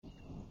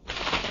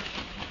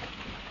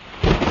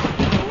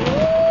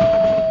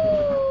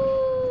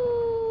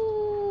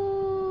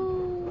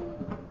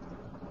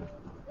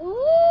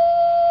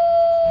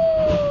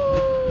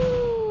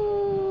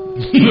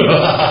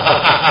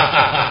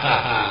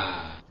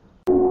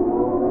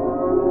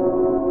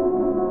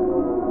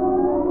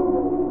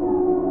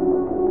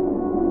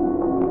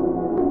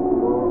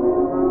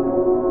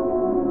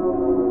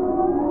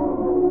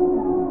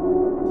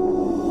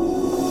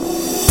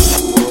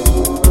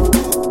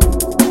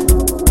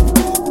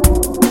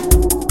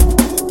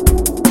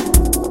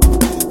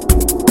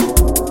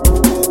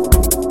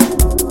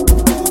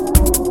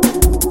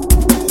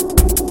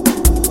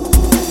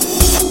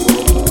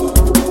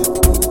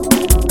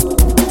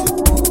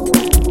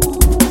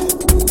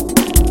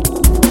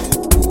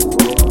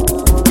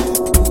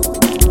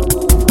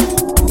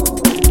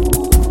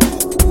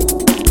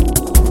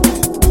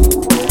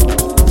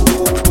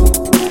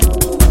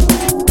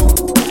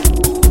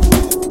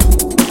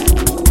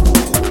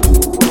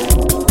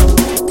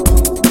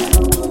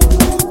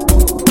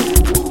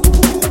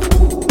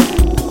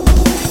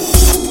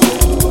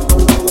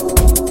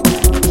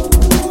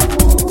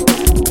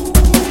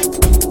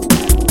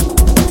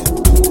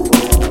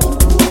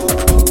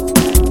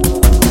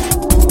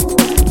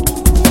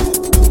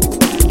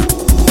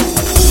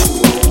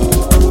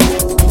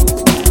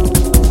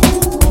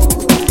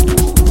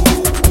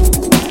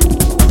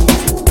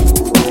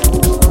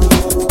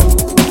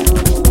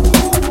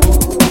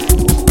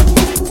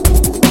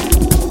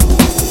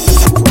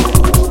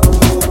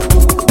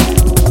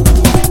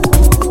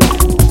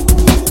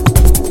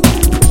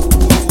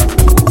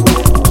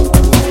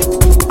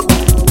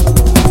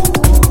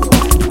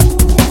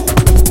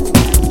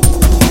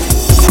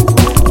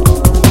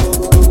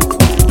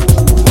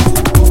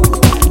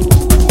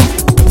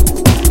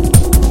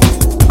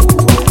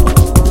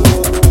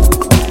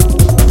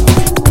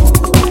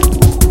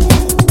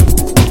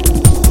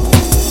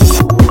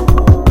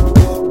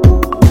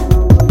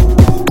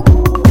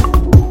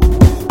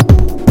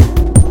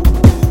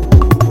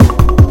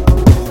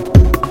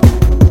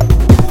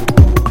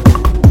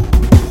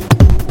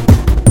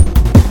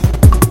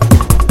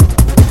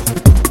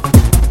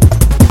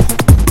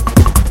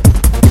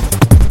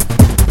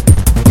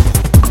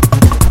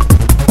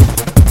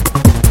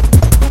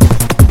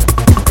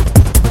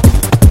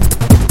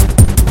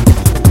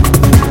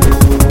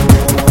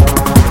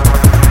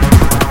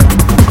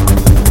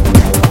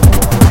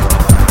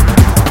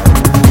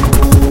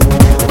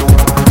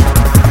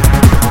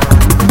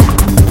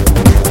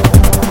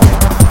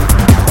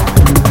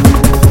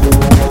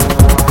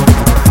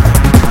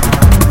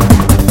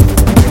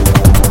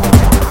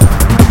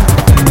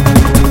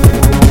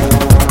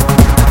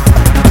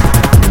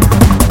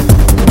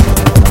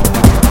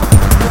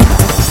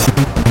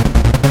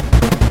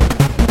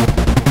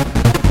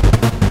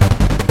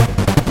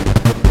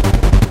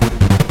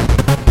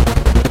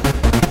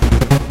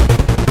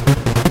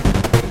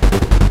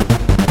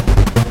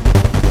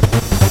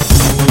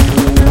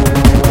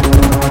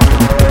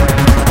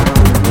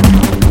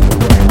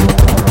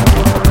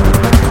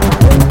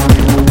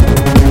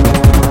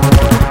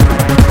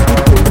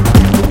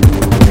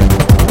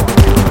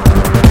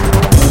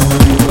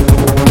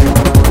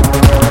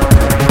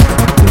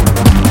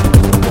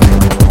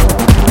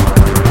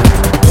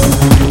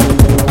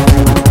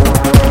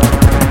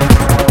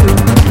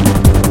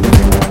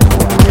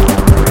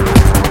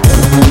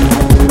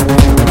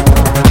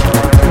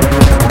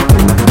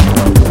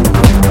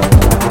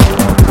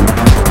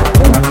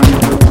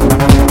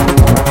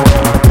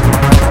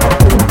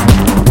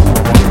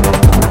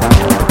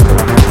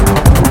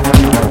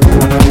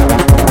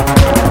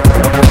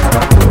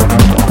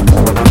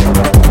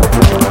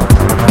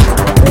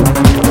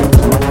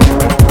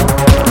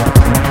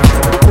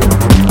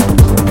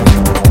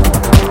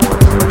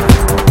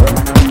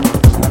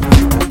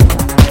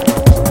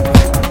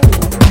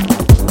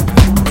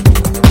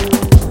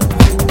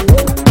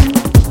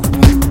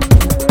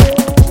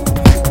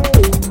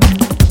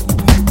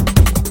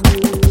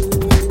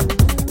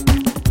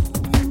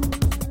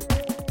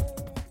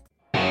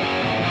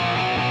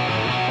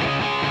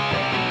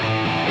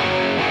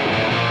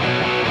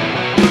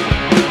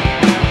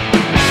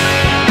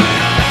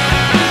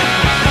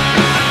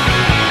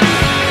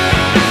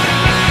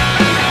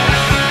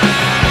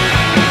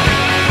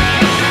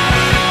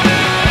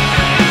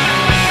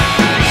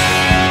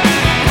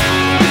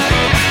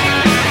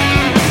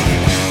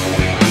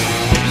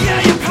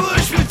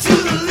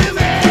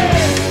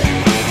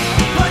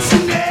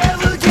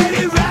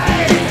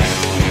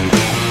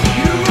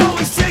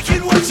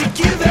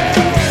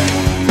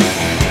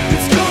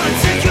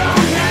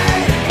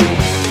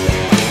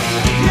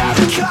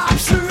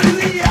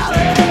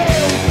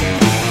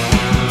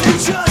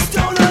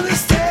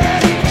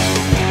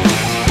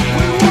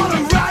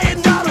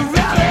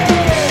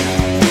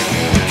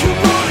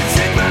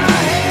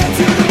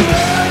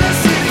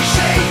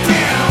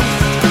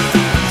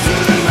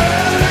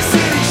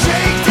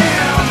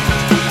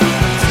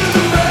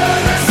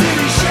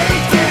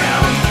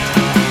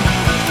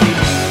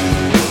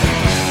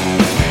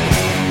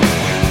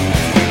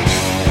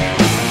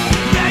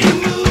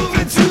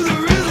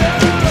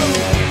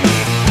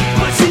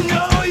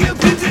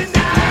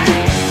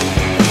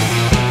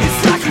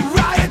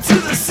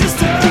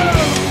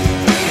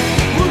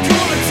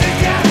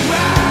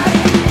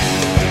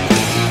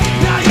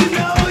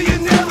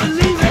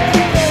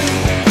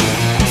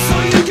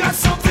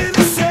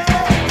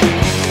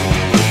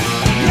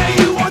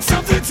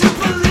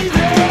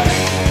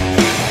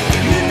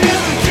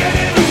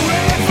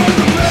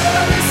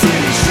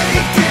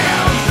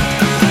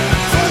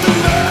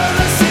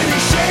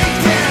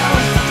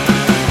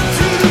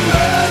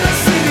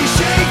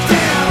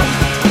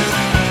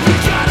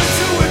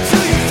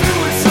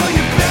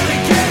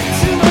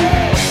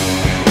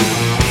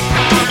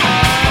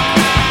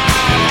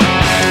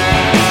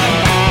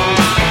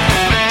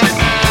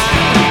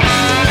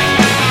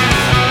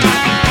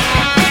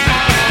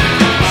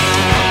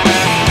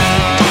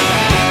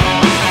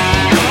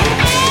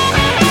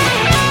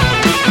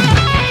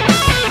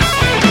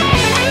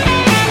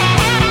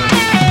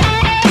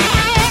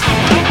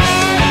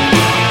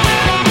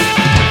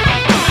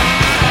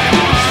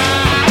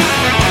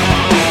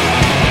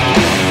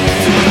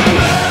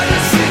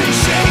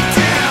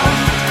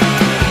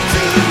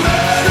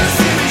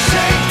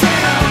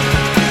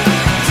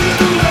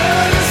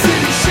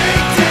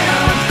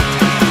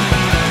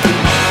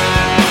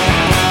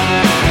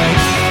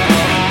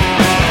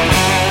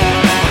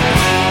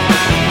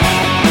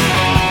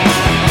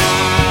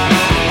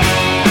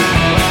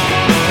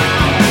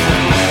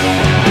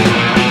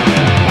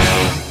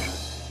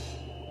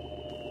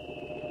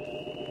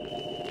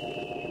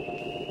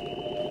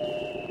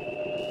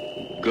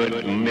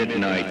Good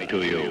midnight to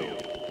you.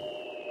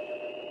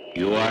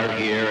 You are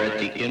here at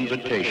the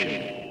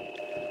invitation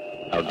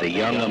of the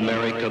Young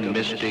America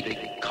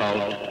Mystic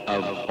Cult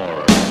of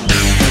Horror.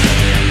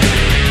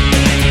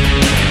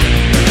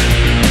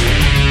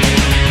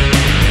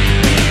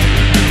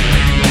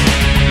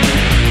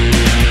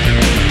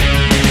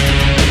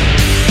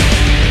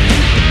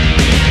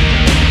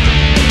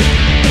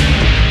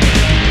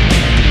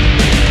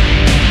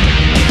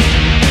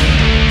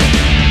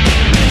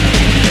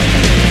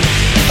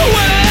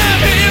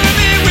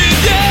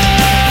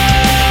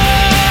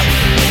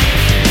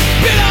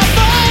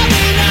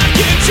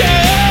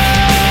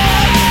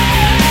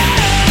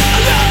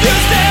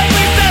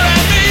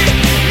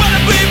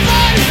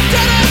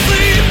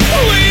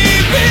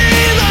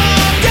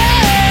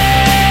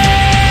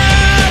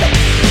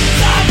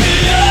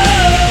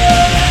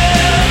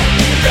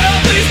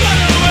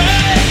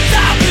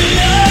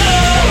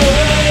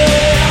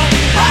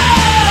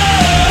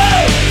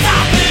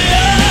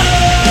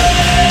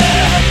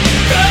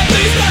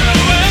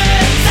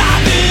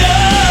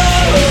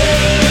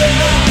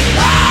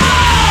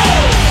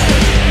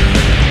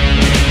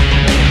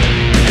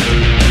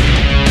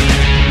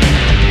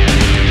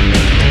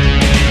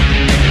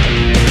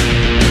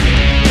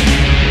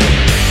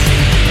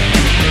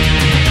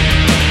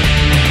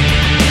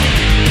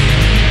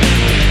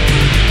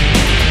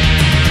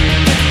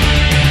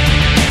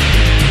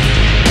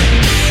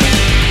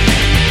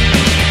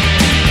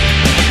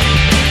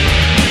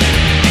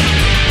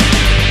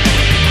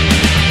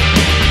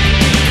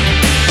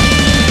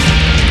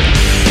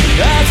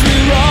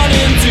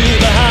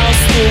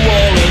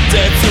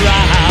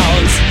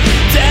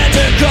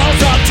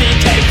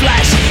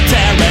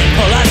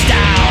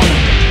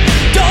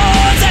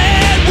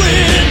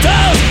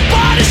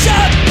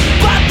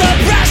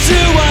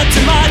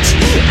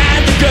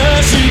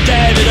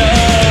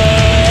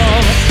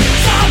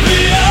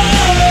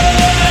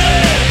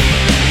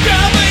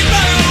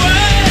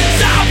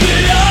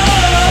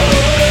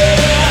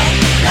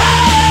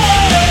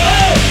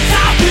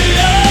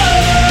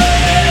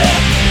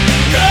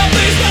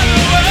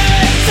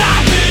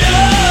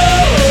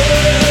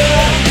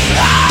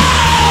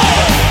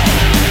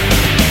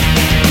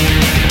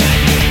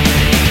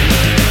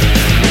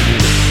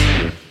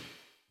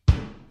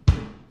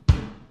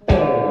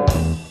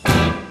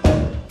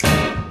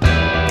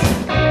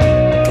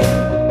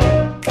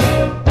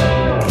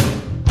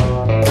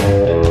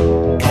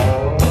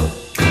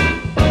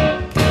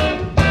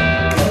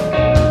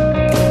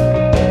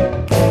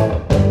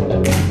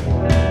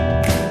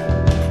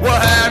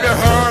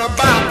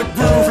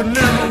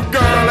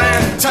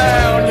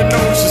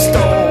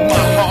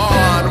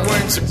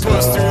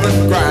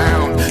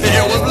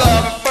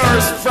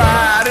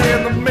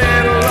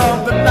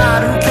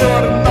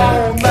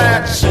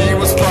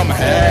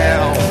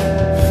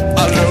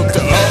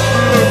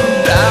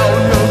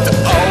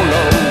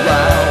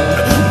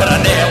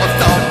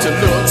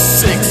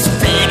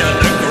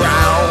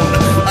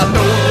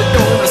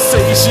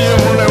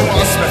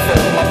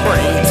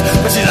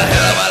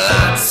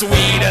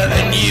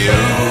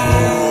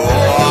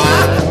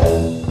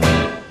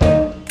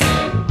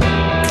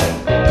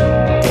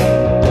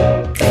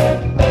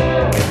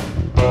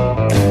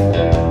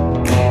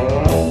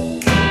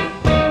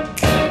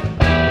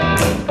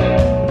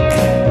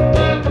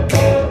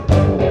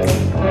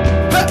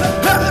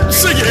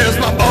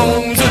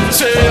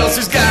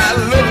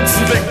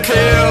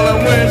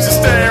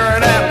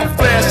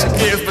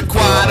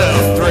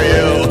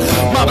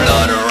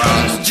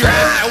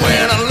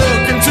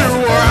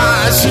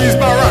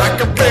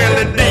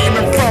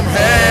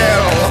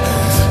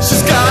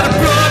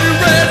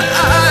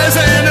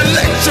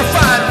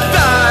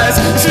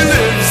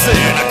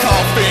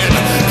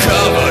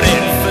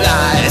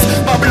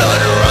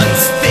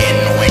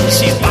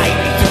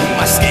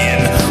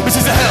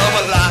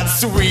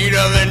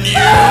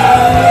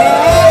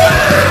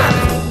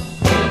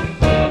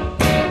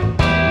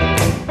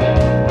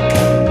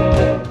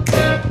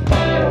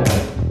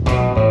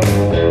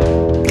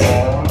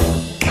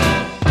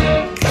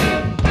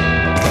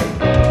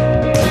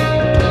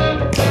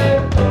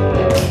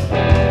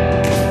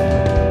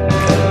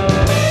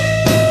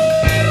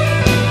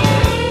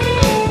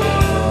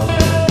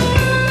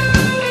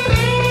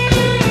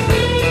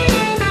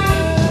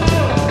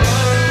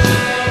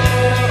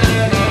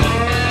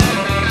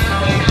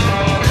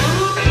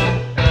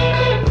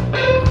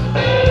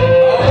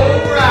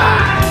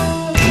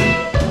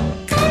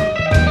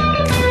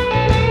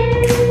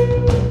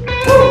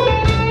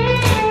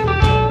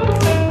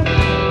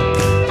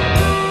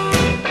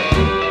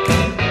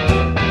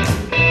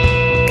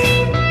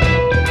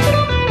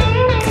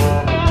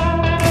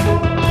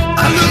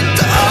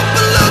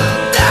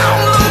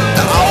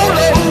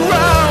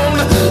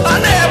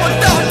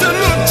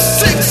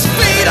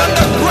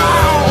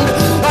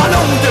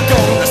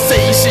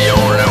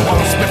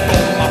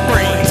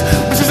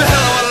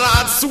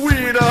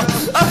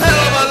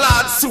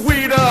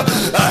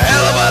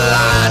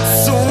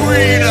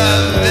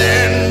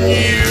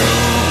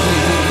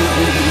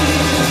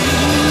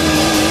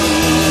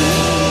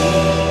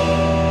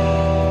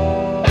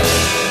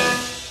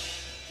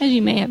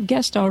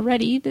 guessed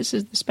already, this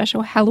is the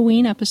special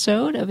Halloween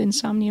episode of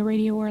Insomnia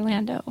Radio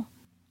Orlando.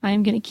 I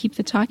am going to keep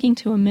the talking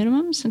to a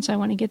minimum since I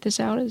want to get this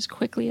out as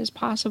quickly as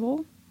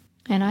possible,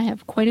 and I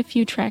have quite a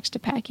few tracks to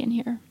pack in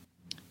here.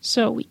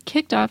 So we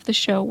kicked off the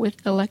show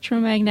with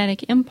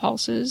Electromagnetic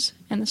Impulses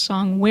and the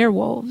song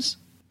Werewolves.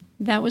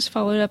 That was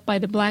followed up by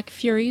the Black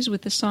Furies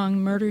with the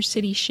song Murder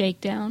City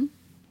Shakedown.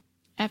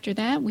 After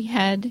that, we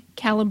had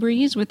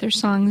Calabrese with their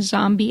song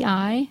Zombie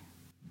Eye.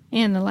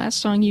 And the last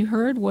song you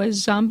heard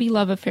was Zombie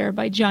Love Affair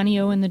by Johnny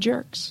O and the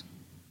Jerks.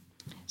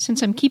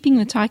 Since I'm keeping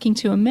the talking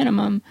to a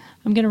minimum,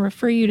 I'm going to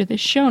refer you to the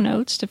show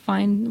notes to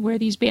find where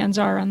these bands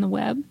are on the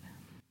web.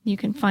 You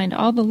can find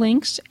all the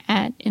links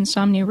at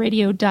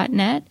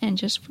insomniaradio.net and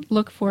just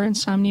look for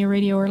Insomnia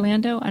Radio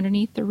Orlando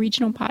underneath the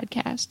regional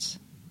podcasts.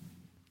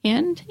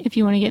 And if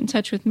you want to get in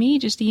touch with me,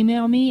 just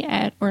email me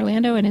at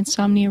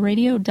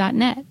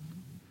orlando@insomniaradio.net.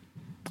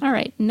 All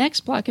right,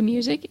 next block of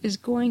music is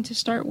going to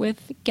start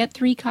with Get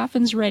Three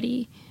Coffins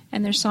Ready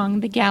and their song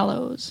The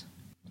Gallows.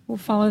 We'll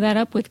follow that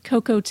up with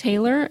Coco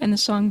Taylor and the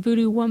song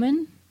Voodoo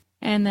Woman.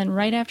 And then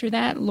right after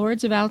that,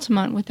 Lords of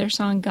Altamont with their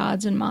song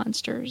Gods and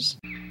Monsters.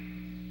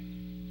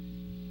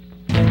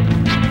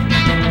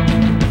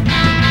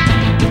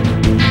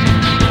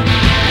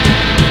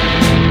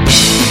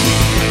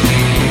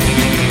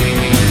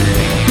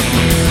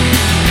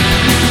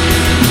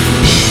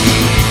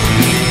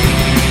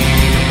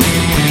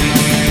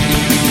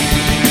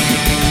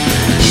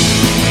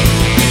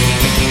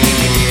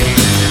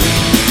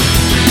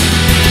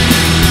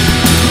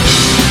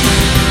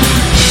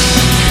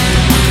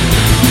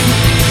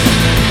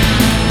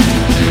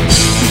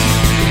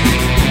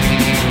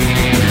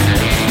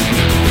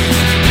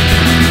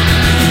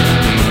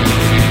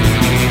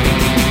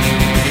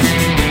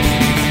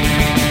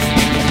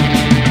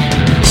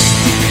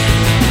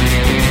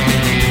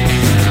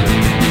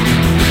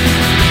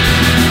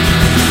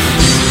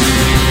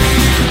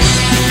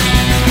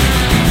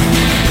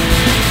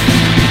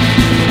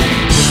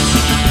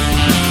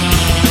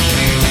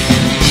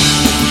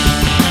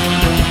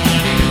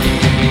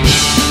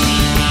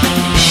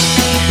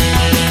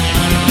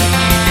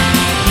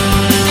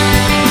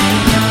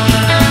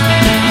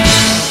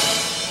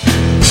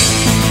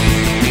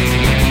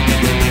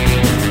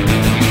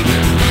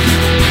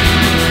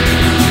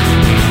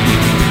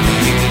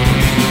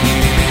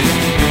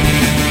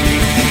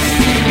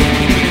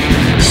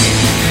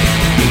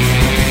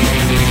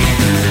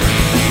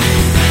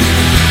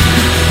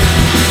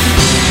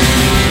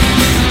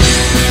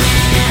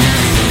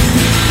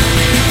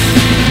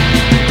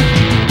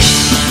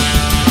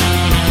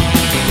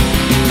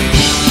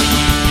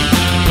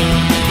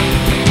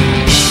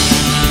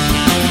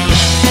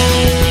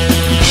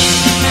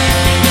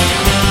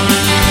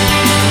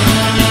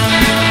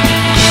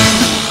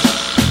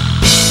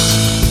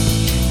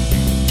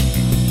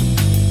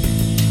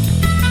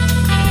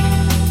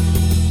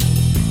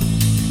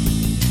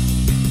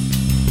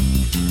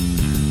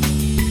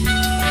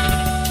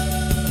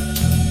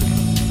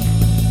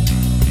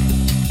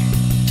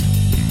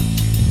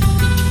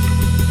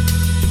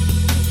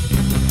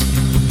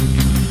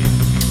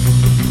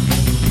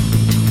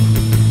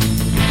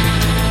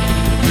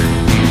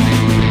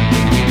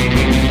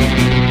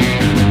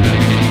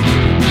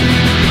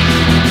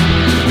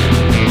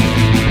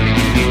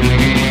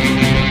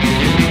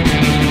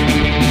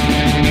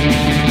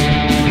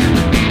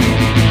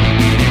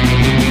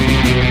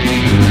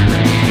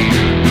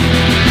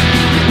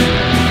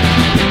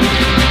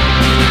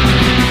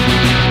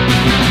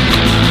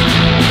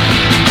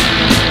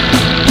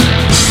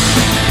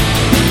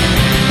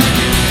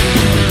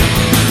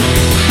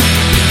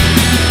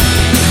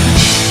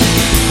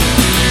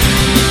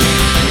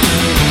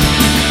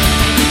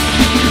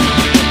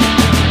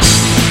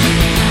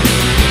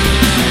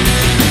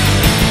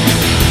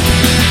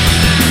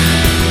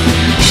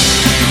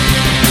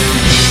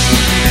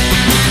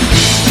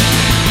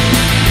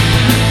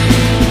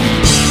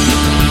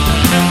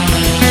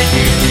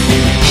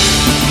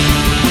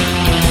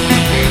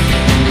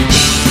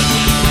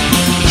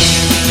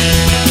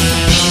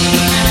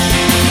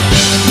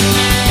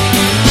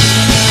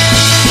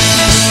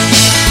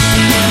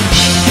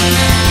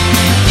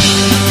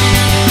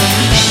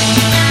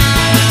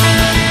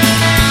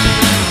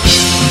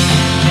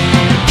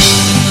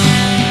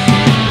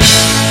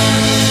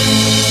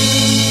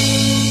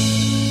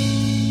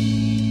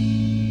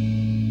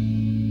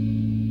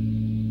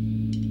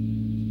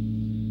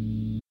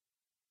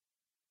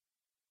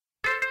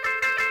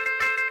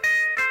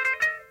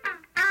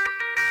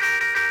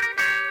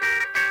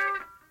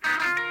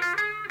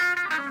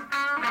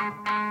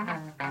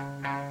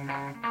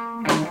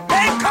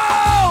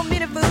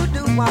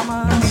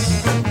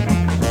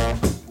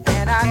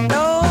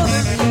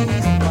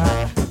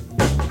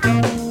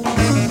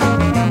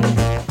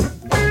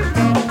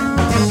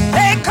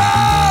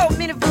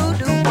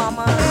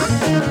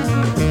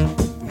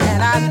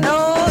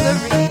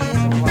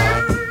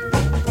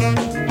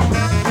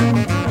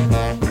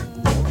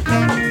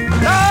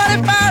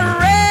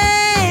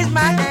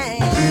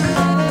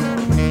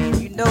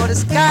 the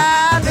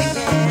sky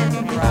began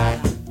to cry.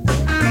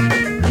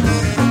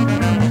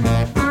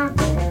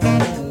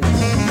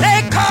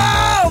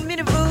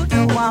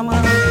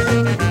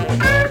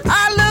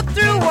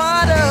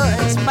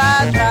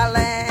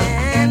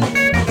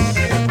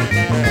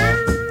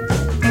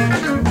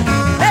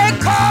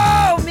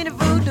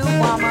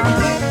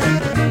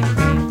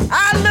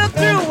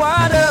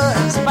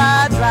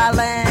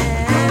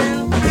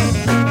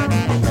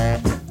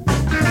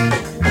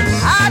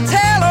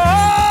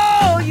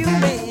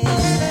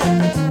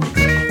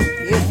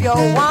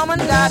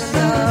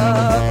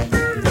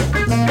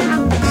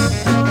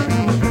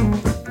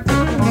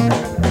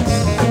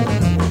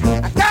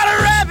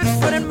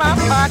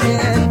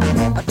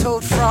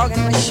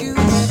 my shoe,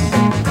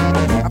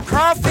 a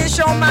crawfish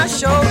on my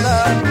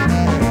shoulder,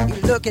 you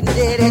looking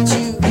dead at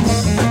you.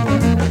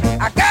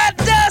 I got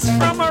dust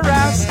from a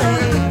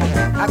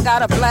rattlesnake, I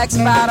got a black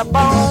spider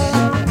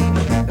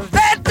bone. If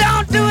that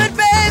don't do it,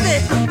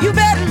 baby, you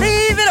better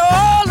leave it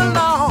all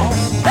alone.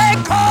 They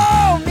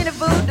call me the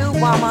voodoo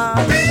woman,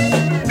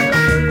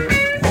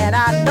 and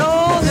I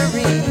know the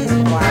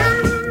reason why.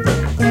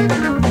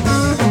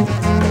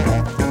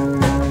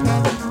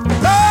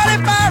 Lord,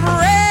 if I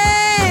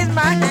raise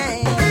my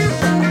hand,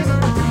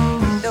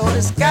 you know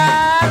the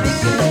sky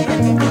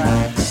begins to cry.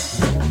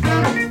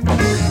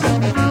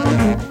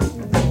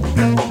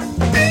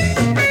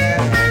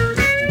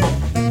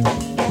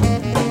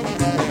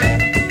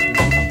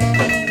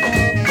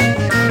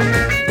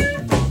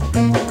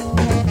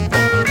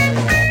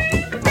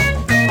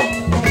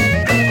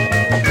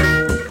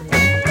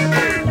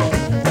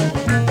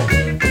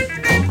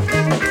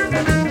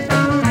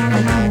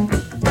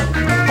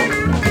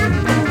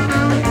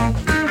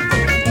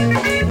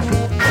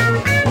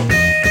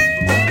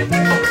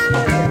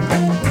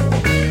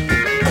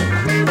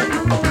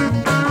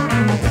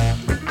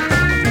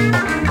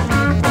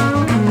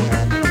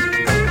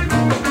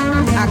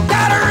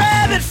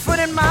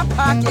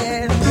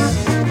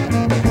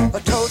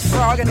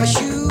 In my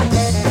shoe,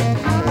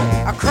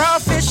 a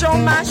crawfish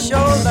on my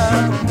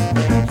shoulder,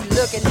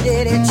 looking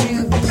dead at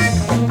you.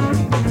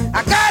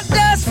 I got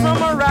dust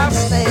from a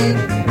rattlesnake,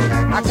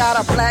 I got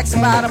a black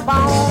spider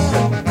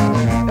bone.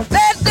 If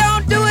that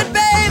don't do it,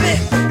 baby,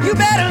 you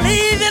better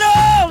leave it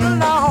all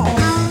alone.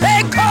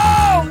 They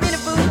call me the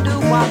voodoo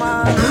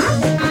woman,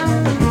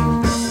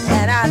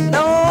 and I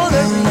know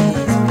the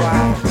reason why.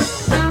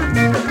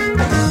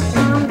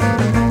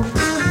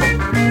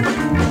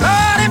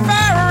 Lord, if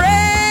I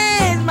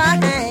raise my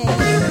hand,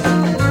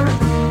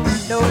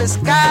 know the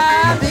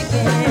sky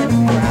begin to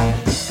cry.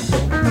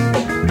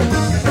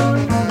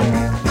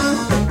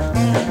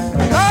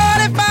 Lord,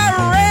 if I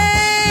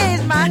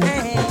raise my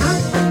hand,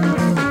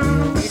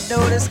 you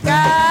know the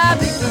sky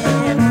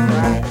begin to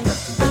cry.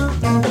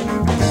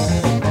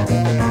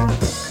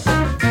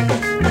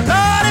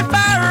 Lord, if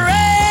I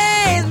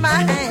raise my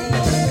hand,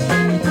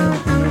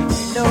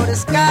 you know the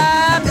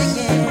sky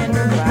begin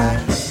to cry.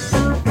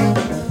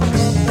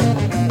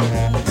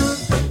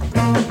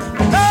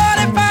 Lord,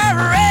 if I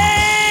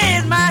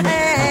raise my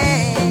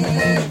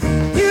hand,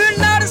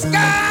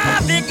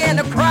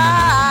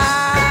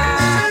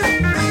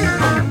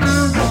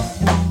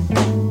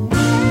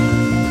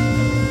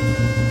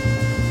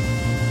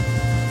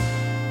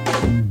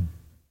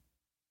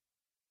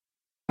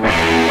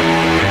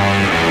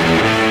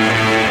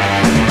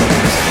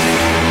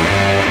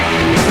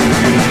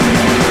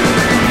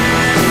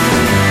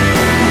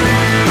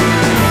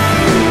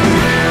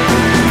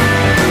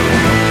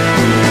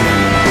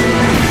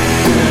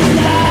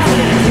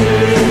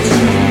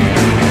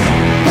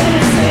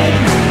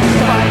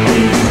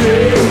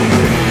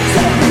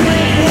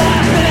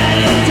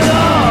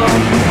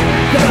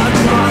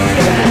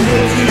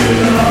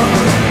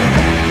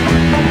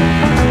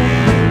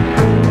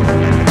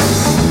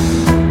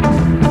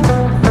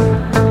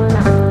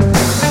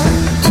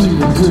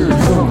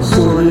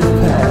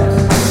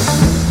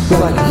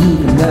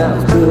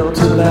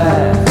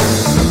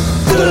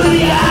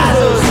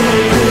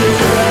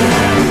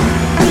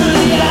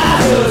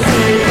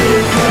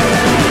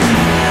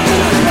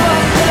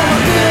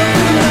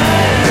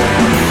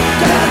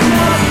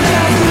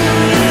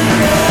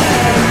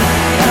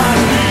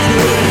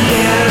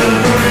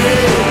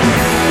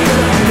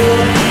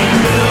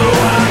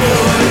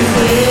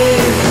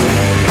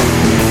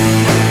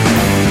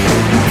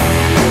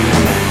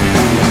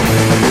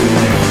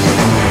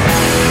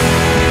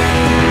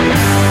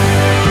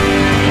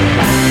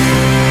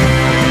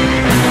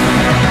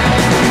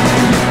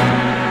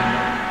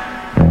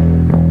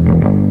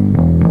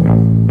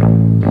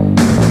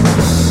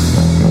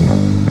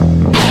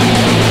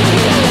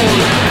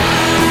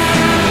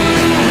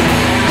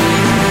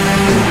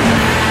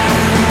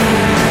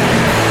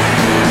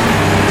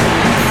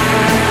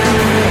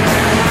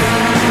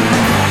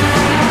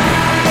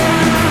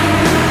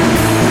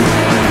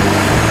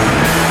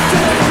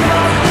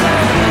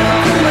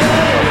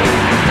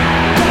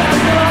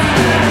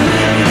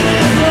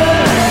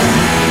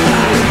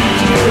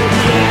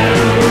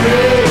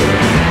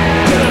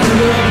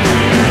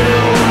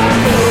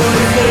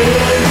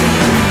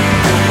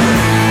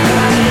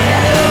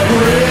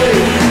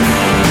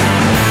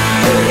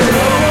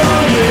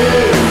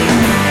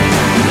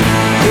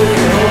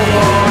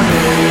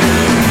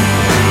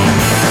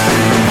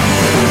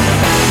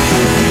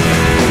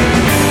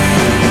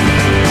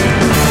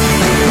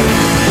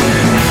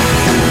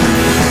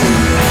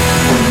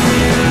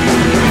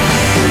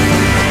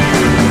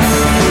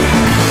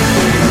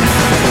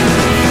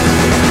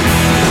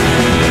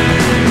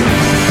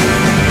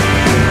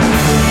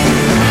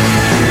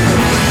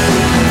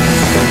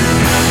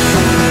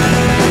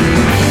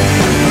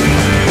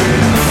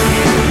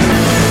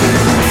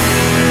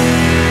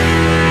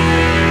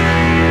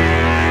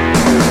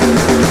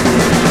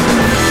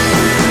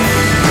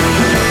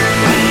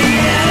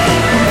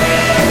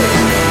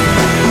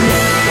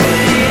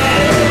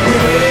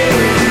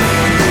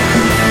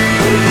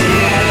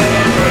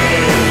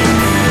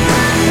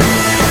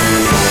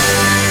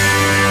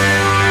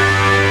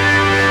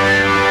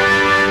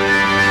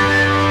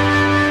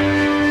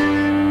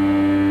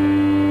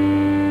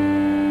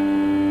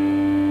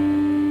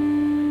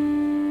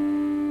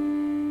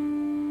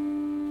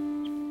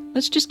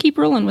 let's just keep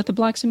rolling with the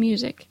blocks of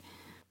music.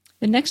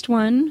 The next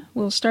one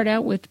will start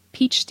out with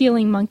Peach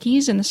Stealing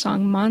Monkeys and the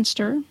song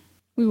Monster.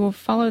 We will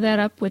follow that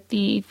up with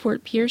the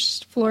Fort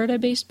Pierce,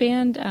 Florida-based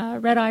band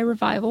Red Eye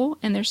Revival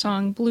and their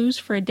song Blues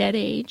for a Dead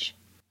Age.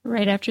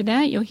 Right after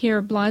that, you'll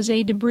hear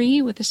Blasé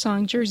Debris with the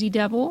song Jersey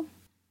Devil,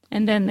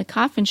 and then the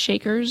Coffin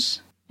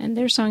Shakers, and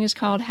their song is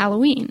called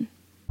Halloween.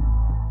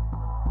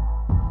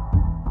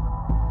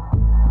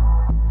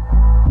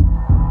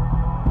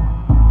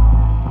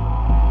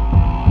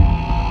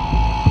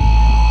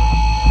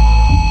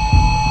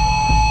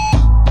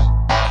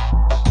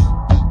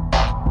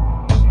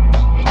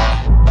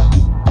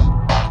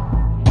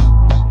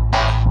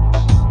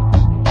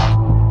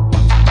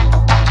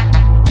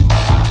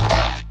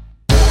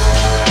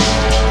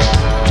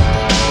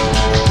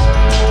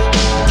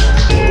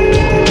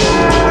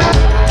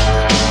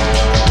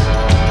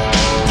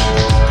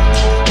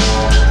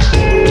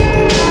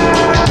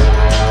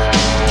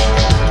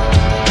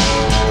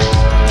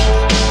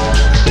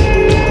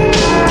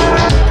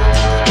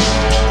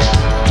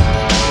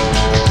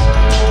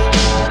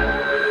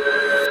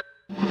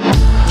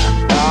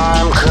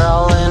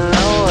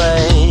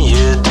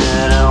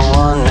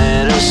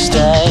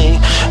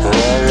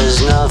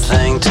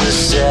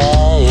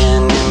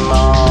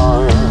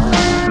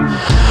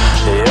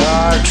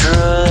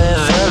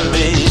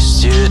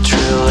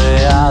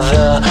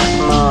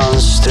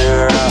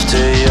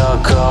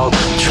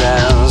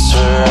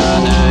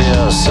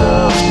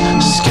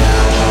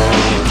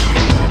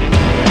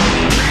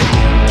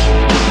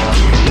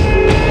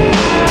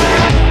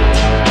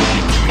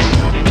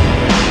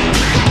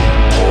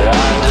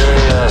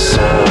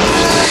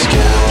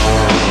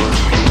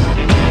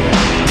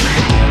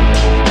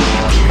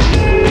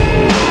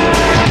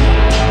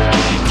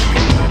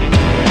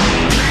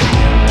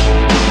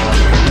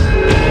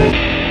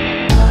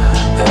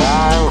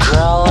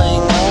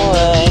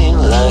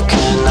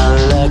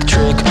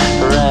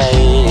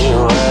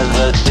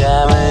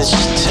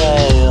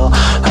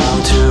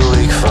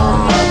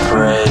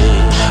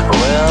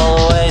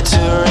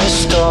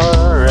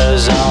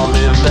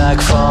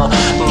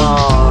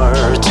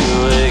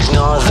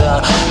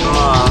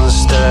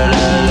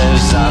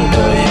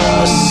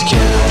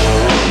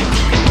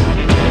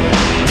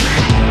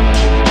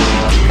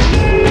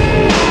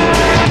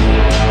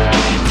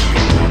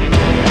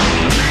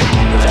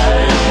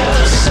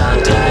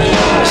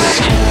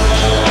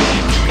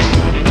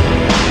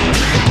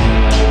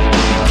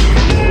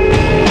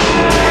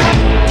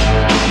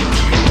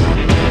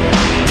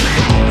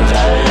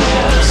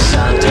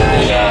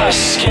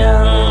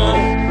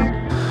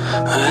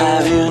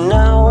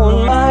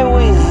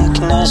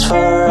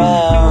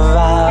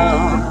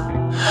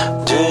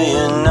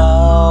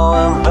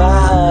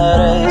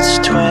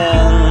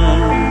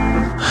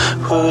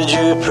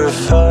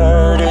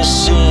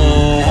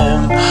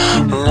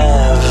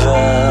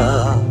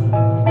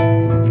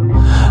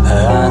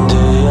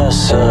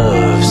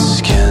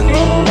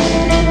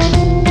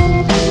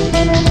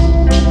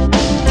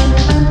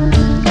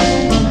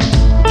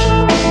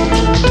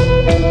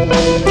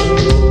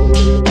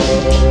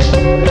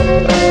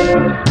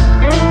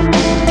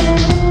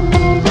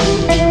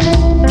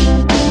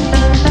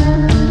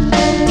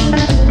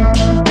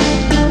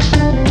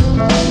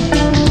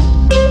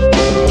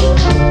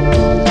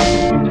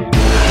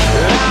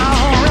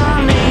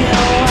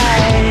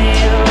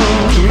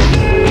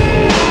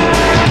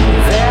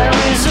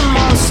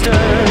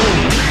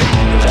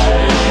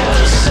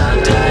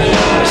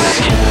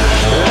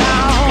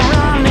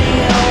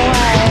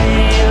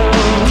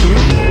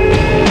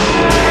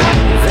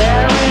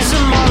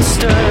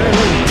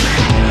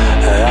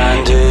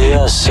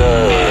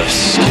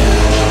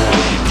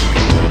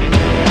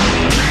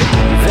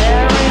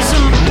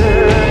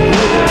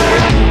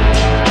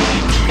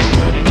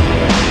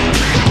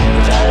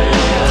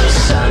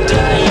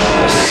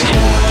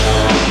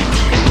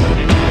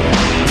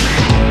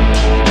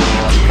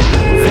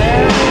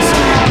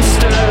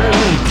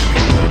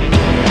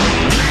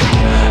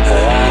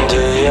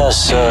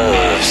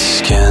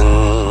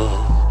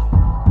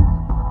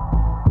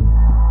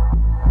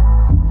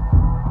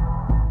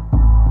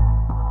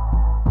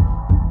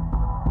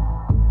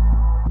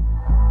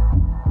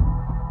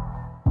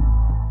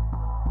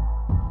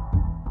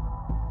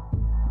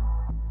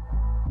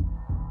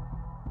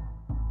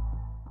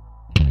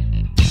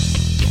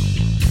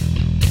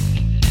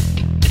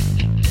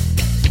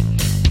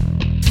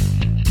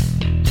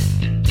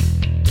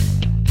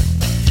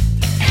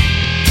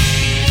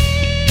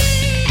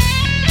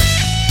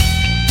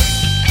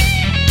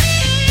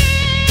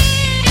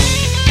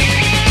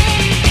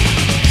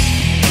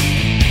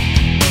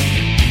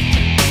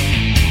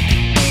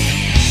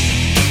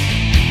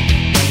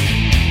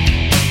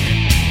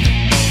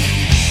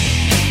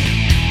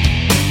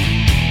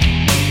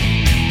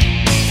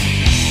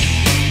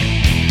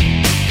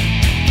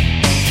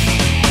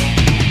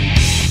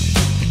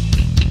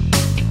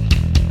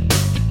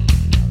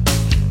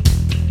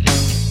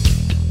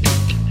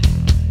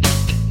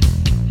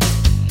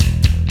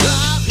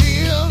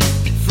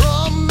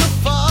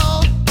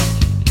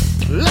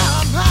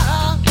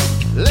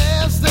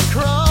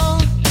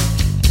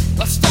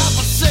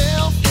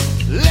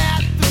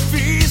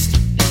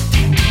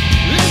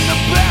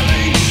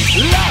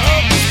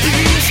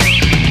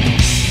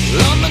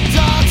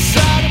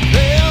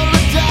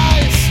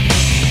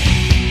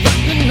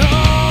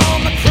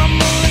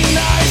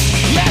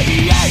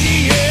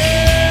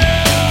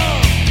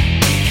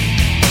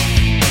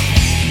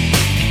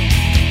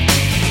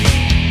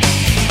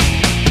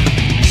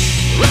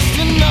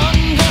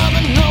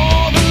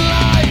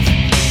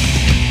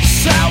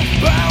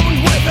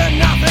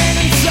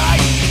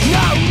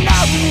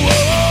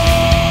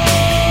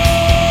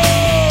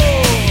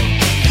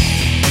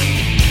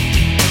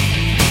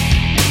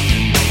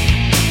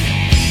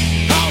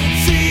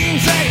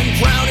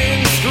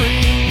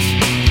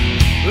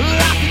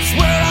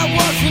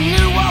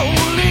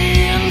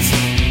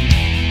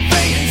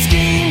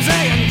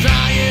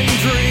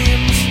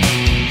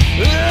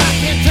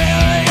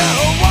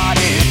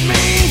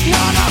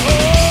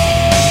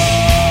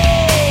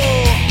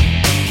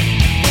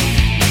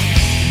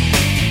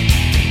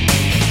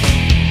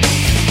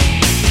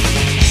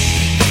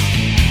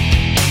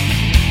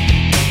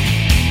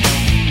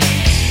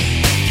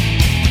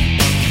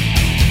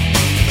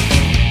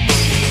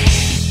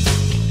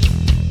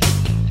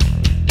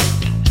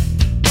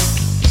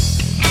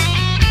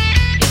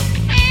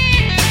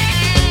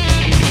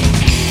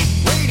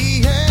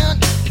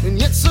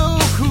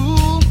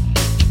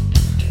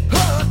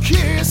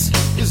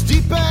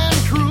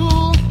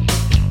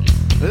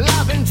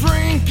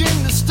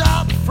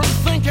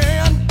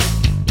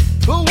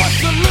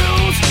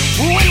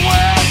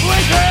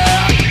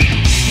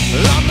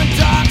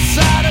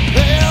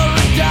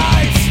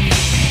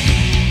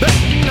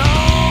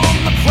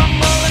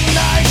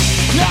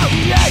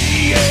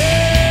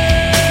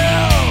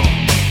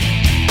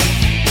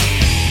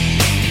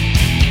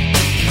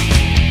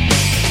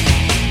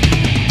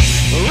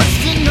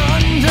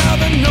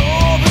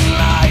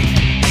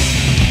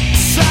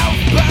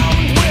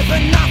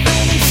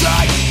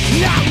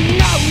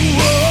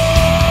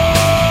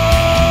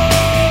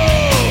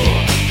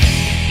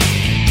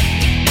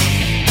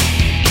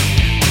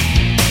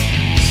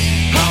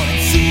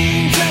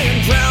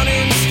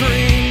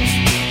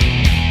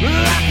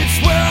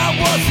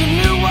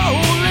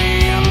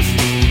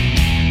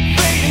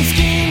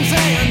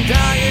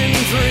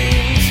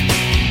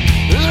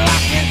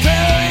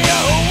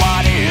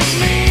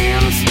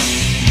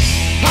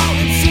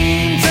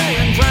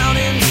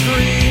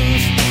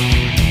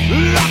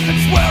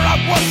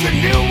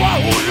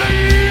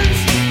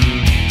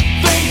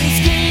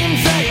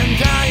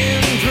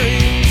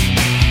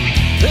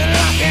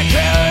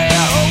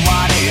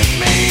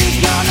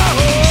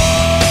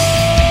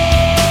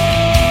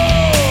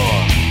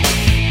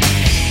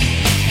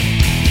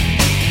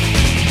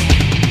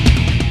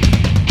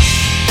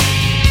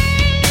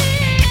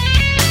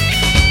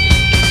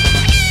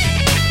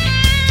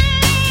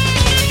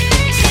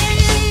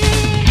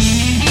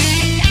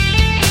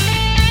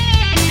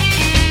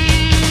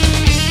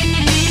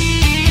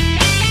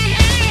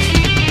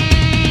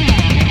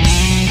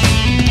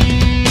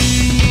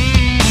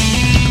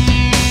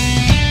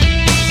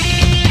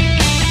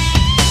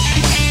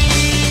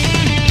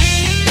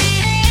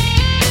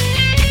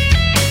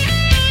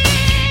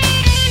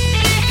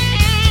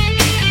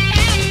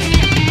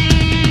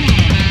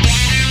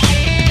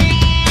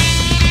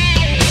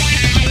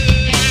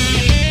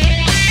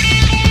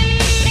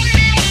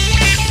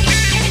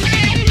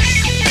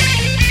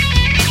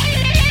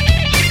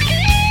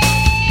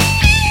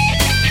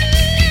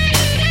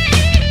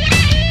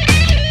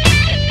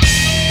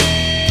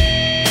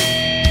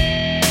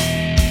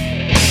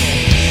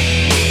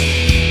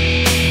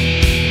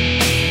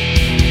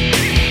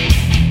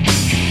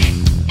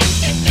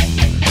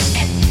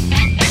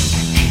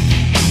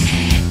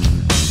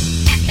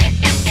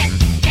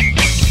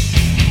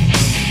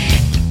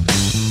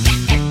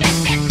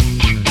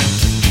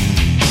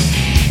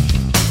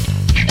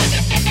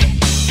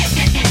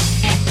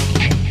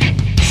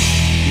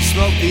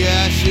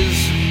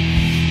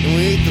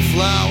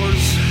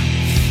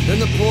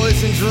 and the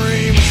poison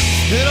dream,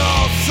 it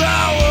all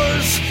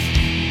sours.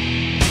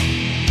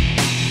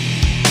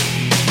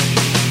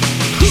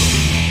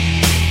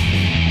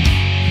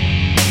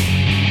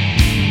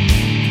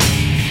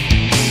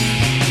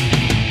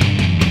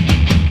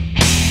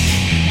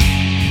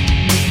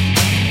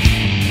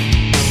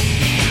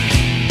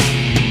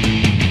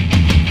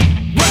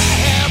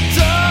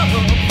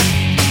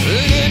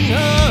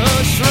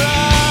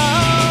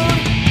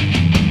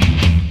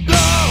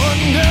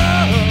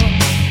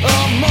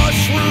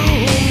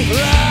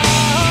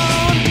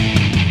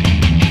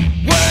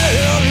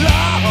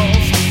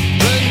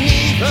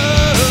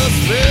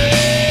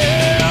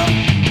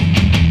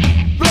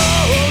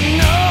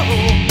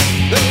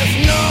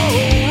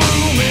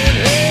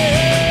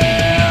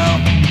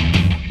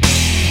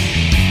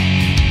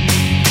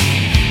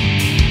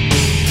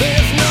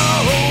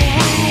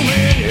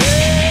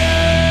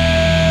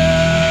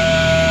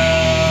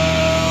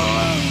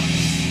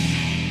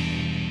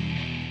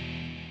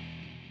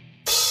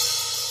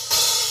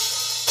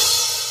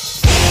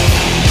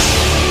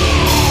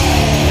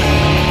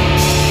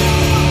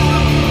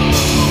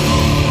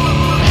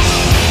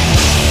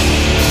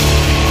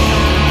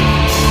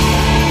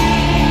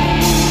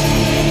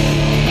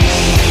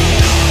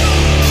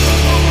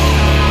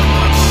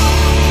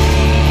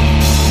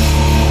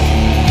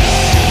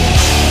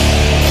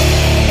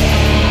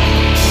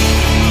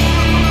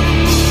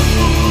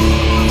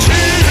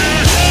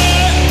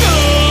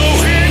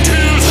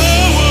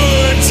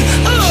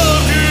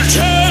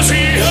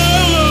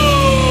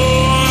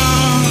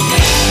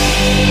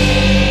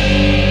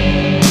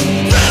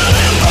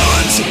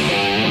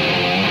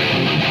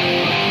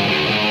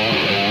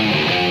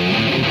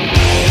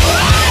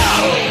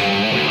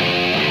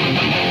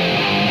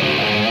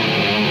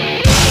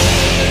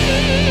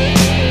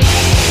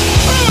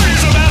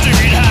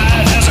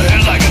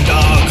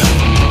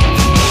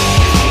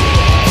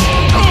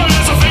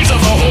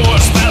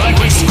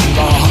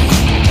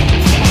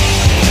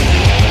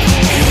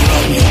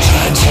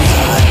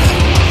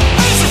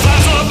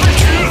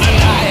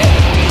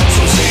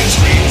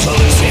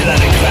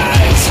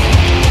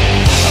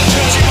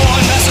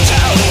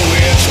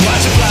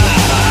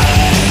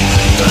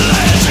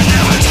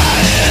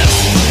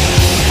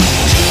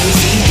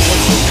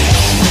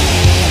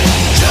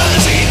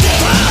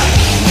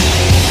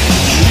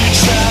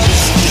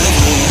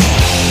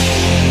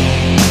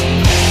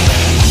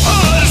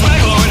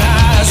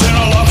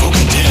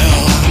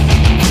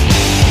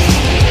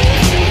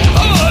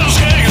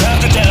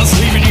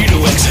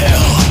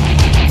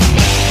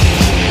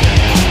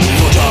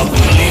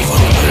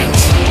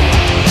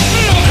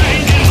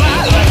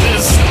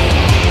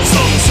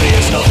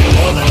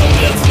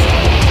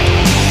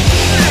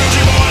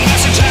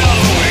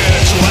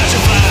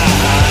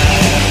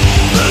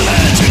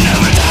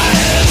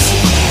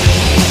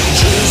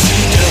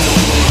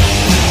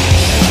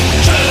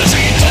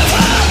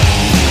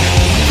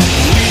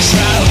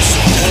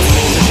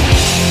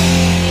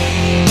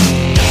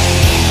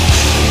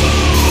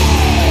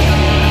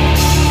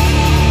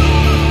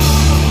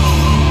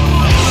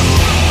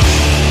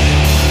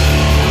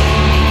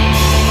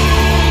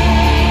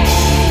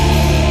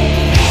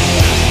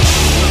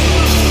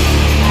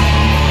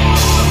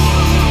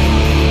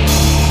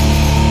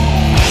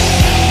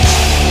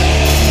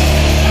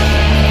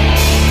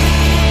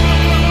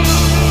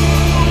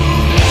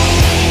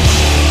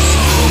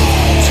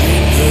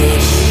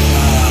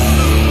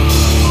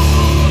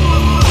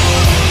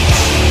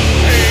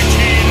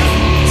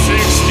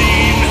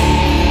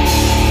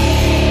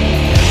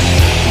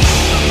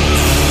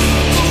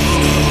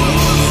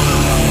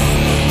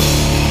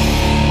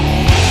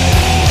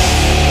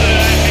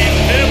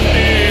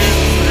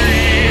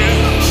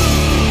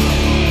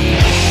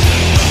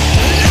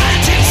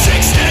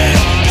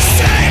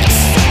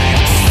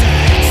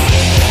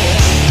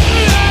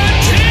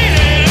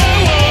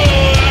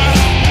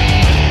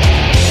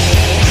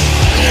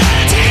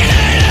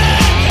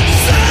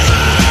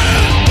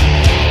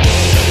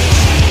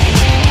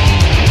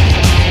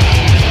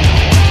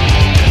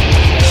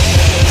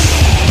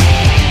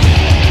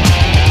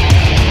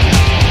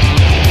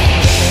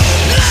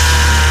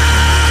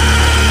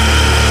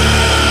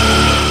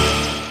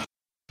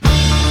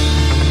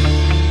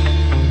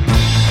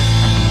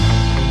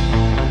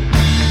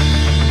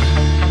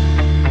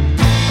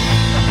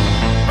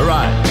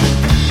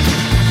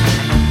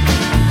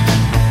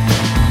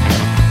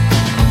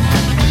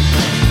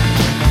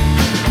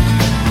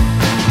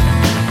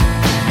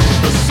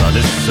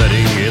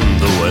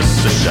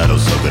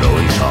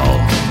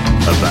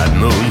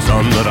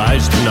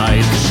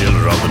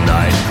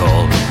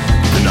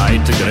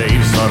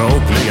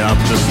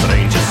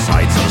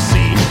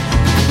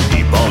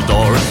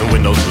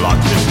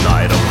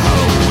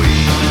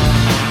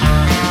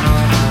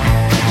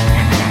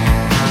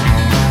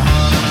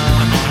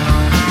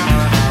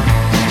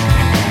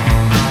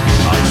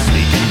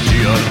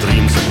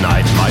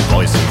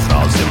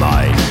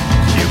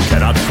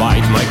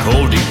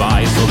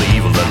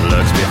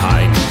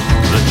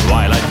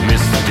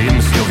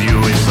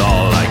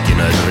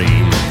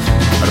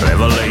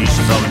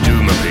 Revelations of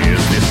doom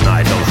appears this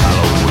night of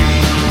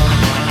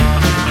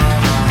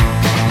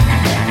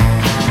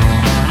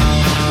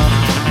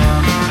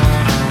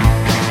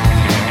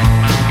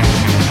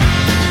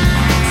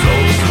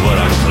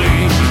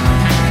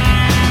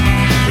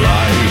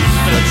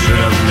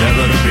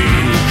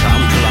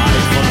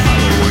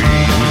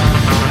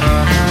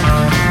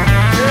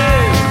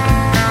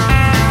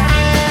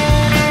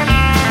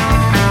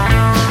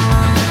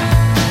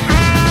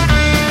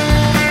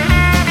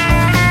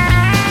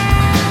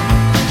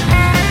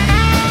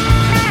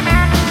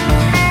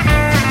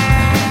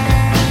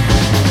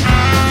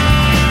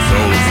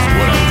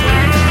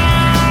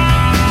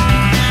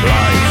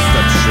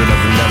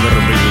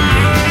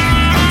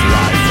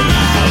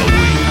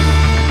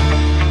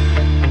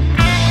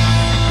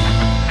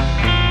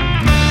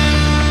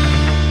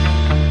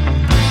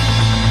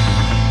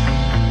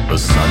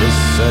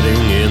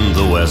setting in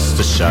the west,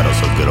 the shadows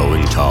are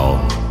growing tall.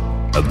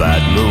 A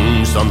bad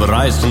moon's on the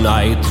rise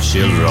tonight, the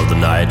children of the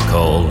night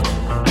call.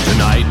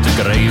 Tonight the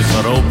graves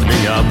are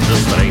opening up, the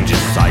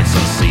strangest sights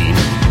are seen.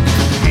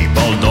 Keep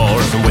all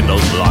doors and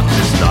windows locked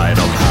this night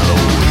of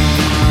Halloween.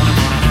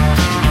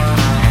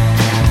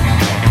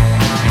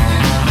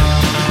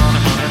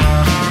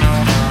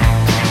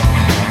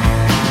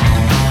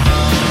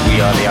 We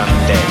are the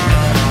undead,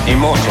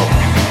 immortal.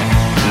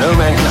 No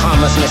man can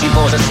harm us unless he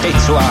bores a stake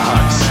through our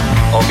hearts,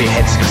 or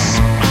beheads us.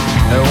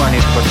 No one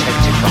is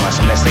protected from us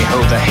unless they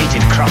hold the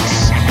hated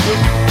cross.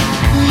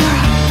 You're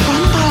a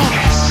vampire?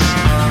 Yes.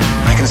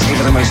 I can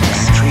savor the most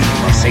extreme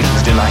of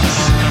Satan's delights.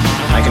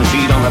 I can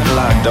feed on the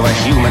blood of a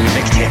human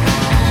victim.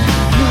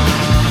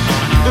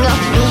 No,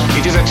 not me.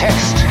 It is a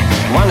test.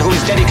 One who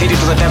is dedicated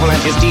to the devil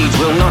and his deeds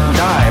will not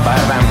die by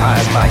a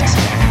vampire's bite,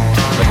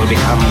 but will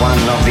become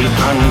one of the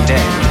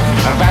undead.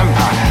 A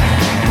vampire.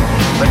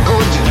 The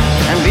good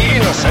and the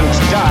innocent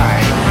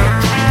die.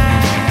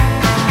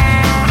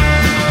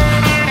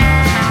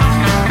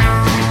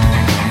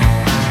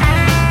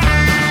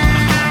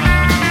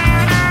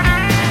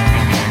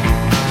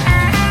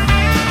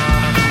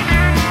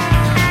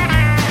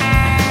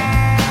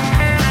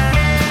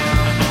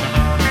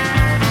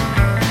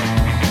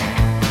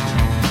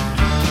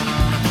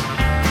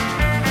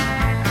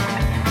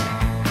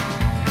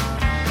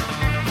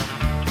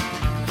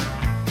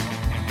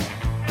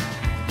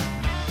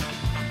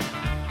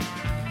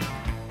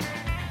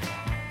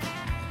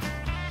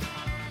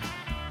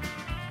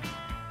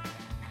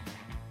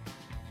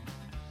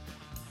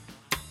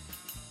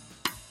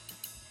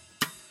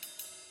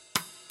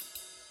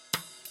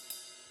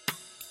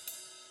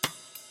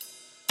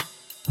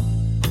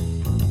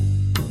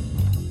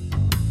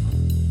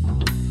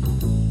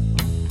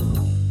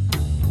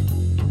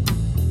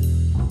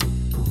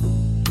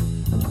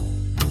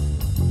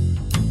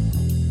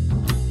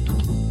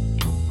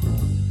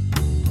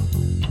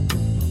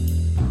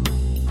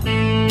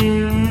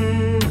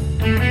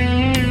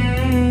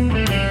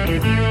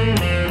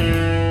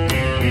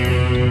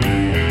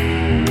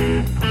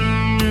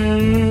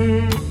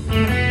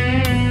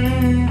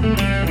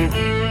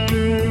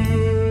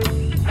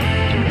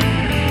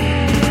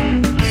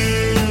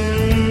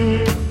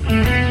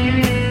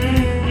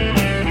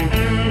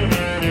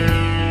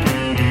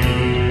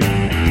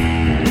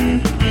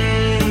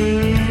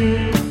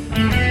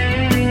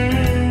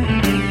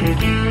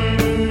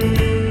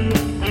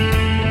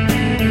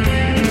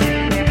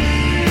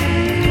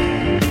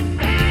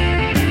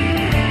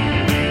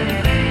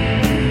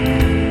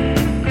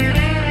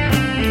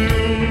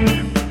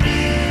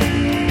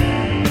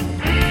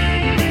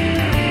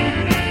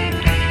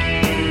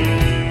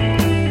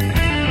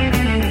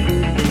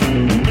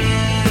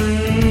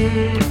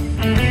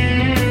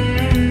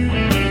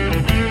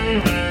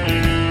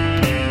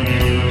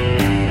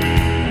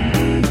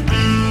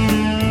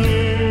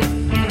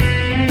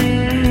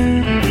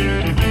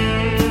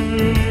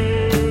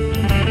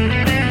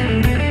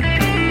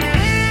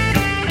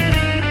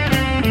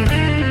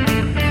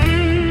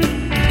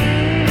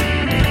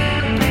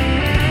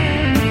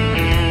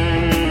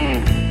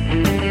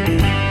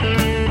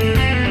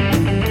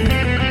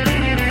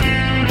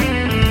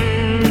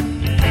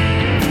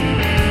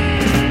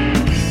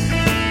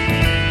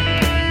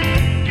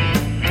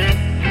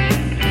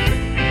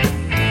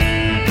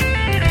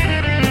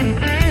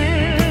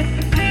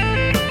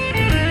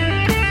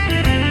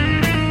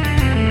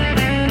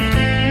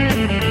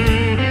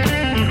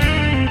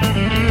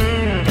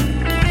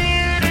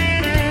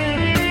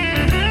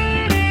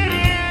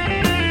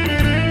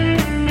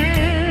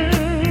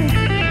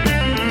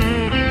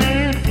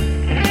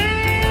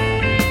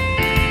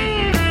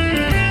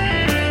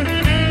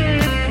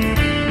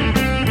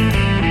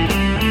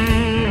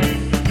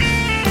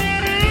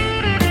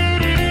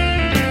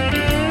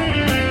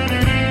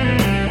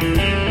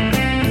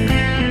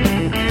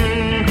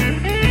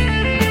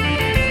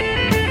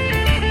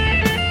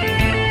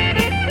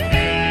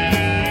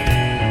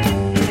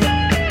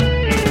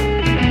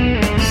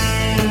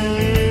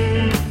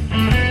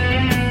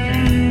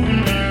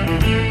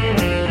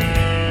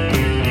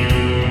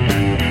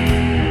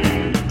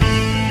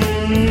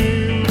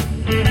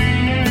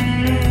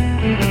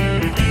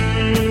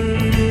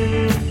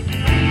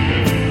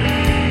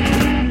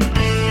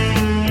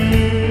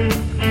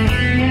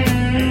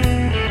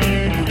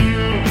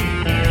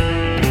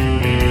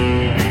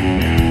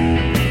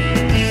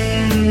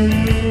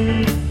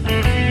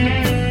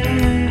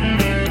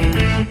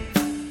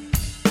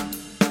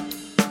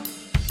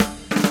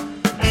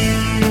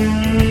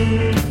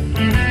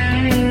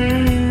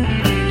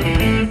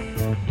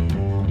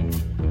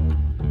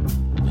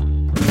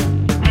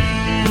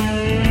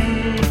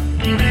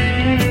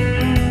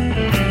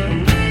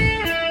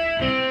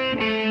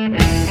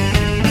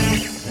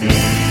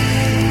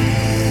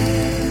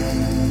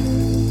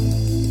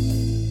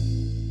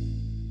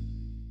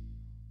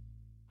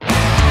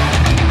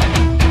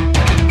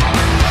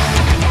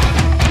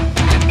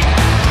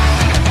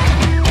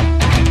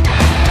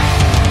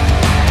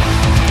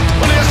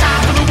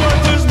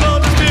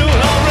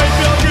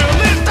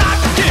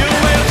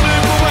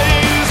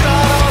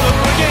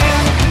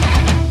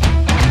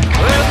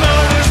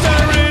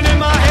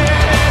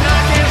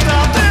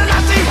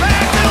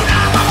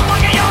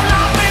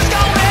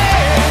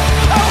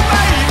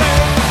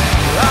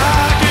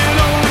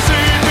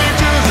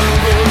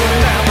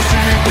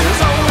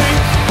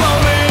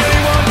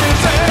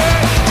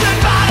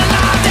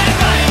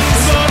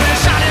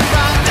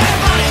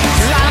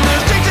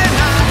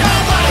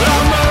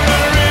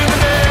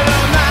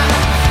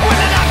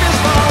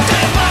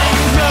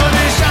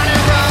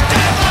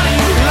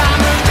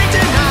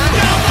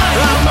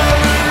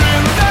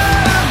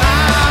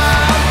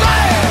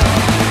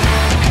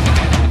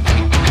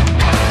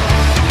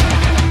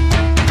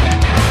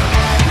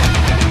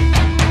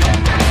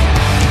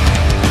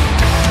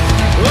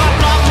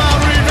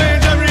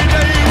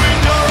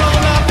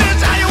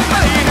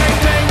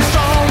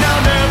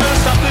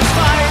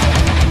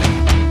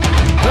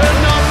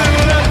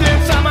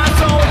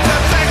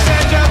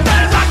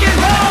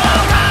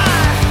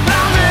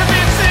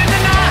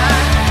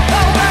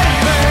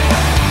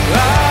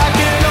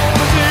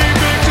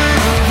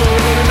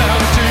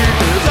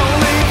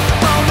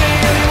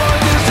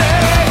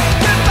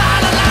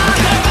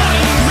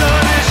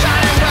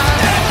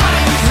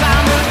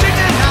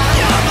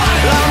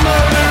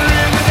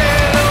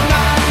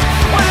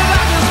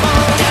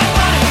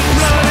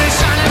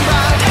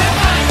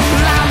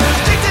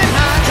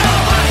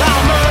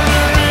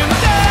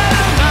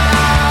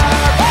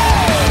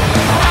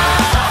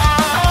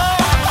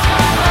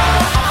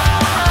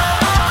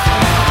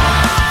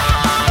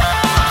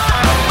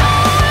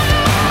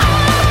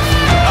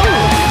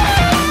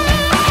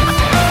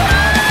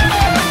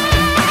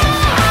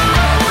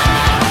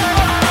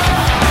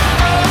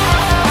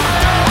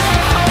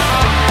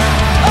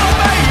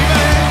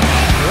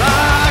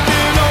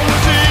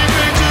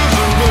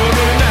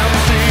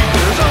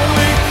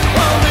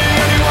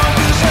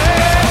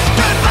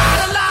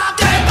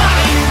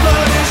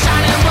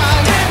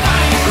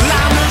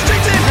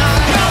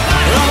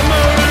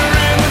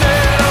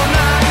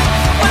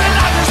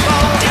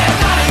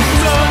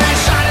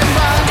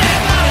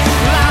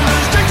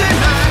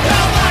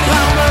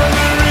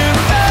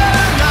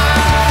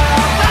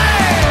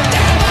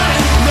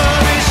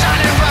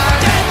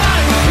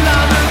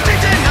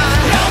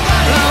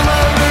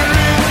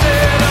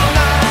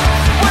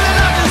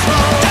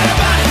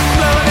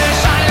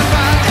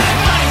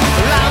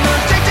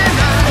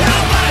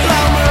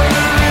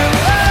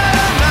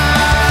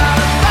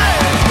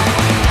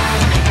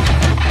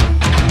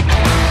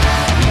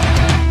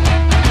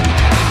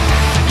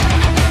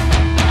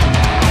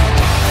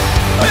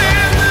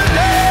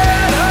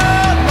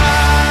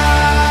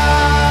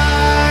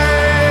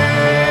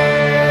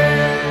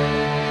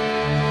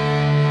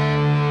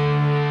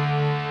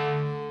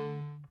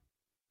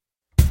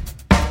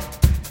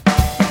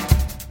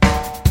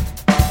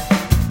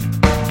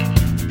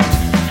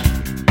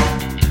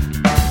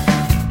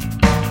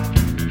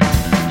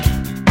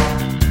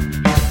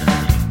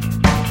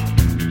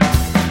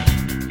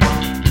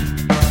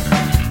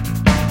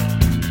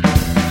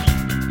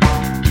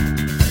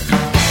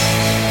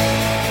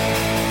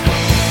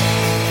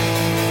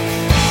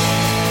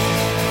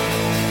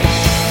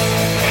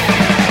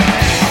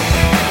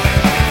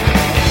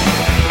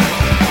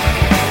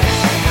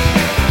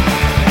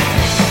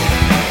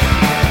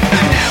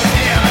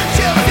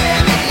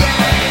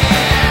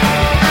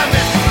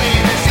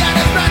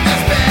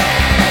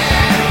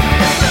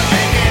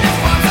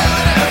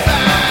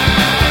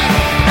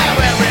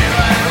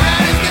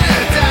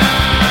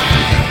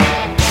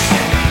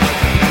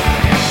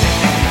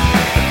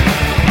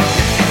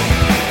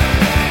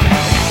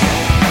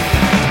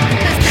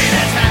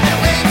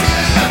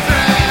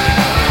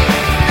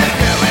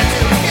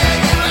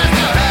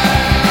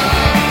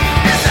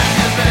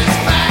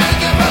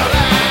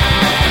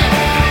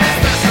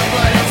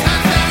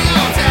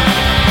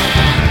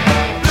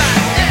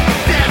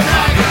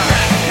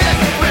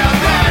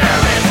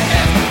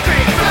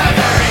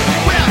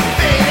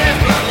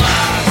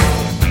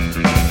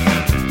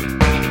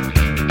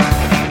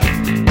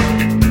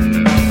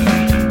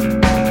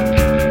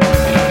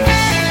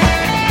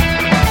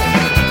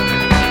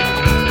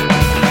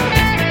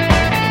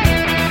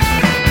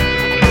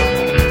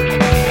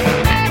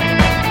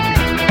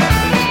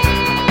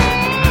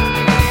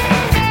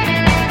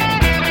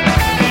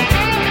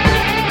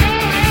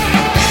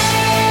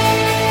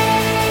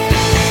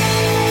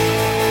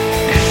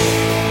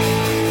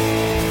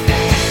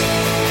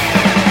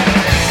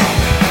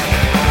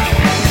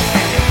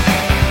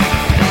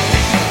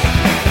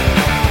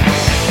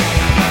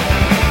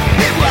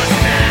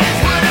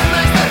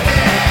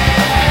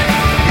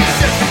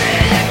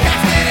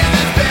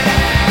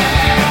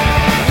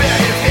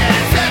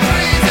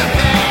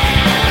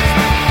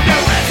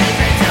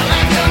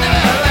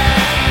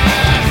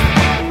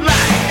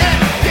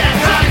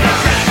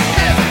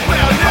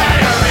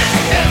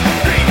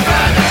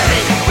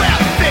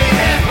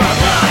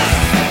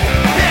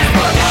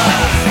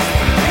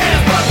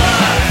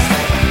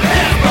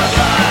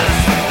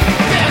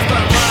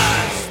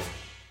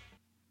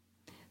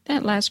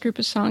 That last group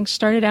of songs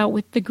started out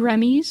with the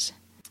Grammys.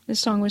 The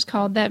song was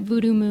called That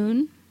Voodoo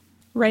Moon.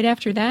 Right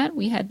after that,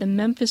 we had the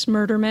Memphis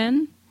Murder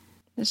Men.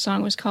 The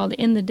song was called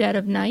In the Dead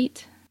of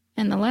Night.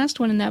 And the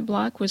last one in that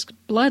block was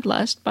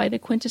Bloodlust by the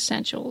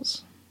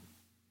Quintessentials.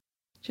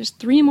 Just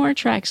 3 more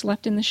tracks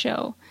left in the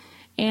show.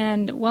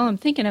 And while I'm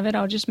thinking of it,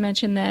 I'll just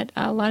mention that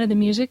a lot of the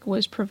music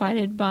was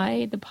provided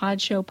by the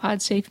Podshow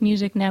Podsafe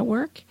Music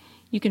Network.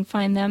 You can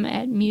find them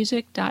at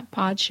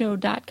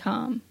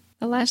music.podshow.com.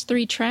 The last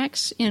 3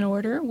 tracks in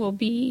order will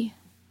be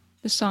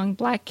the song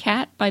Black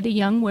Cat by the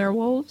Young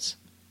Werewolves,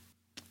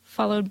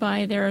 followed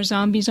by There Are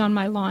Zombies on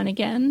My Lawn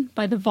Again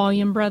by the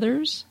Volume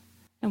Brothers,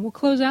 and we'll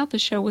close out the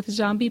show with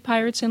Zombie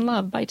Pirates in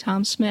Love by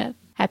Tom Smith.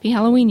 Happy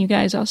Halloween, you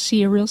guys. I'll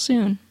see you real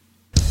soon.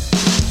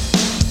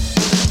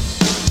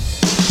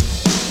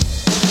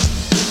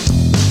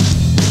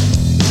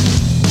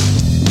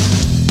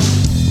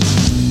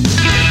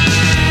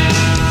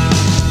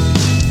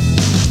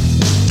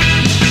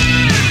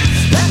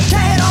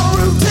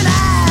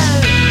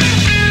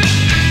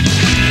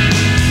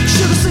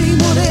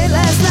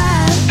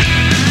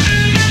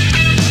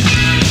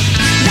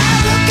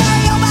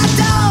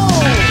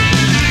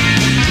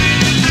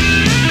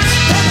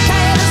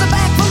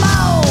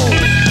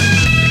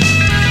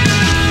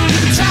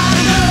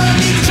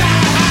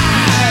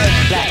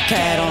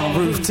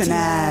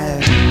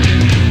 Tonight.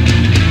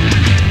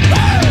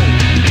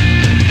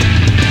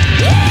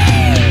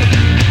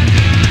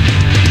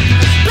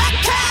 Black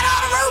cat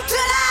on the roof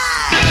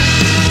tonight.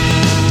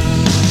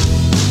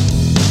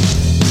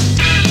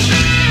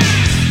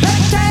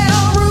 Black cat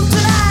on the roof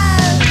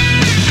tonight.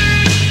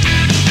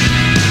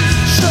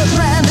 Strutting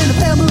around in the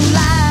pale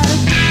moonlight.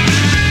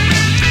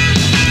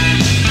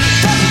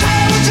 Doesn't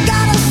care what you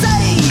gotta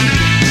say.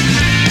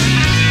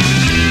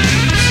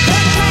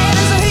 Black cat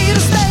is here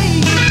to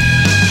stay.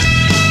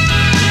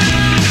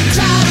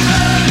 Black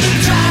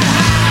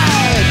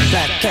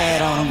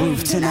cat on the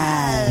roof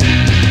tonight.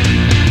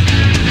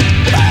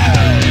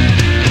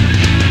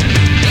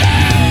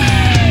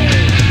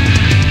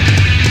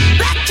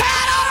 Black cat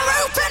on the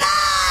roof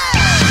tonight.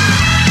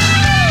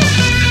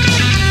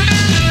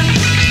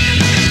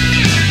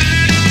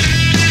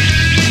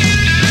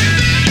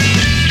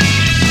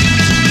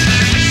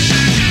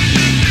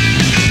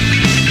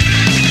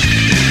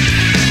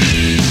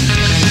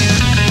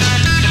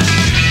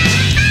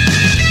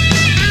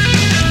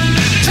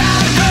 Try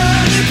to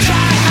run, you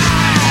try to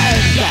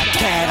hide. Black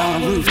cat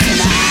on the roof tonight.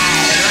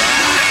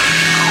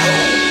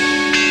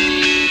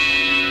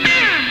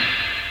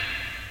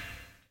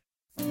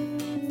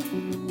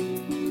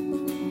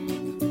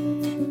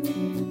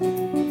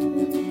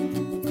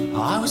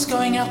 I was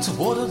going out to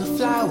water the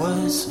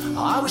flowers.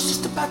 I was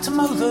just about to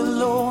mow the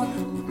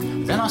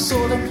lawn. Then I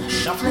saw them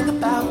shuffling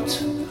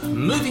about,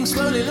 moving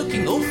slowly,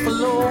 looking all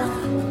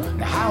forlorn.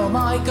 Now how am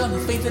I gonna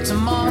feed the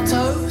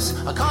tomatoes?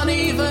 I can't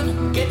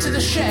even get to the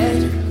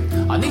shed.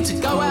 I need to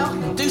go out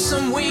and do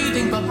some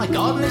weeding, but my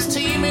garden is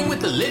teeming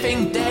with the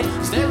living dead.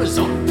 Is there a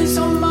zombies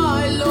on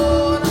my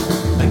lawn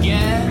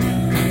again?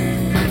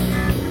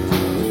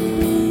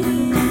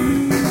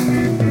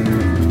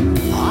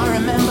 I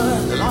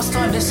remember the last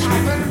time this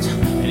happened,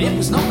 and it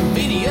was not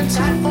convenient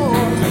at all.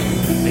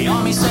 The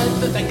army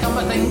said that they come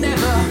but they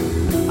never,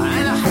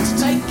 and I had to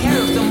take care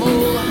of them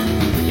all.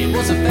 It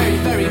was a very,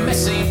 very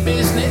messy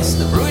business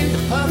that ruined the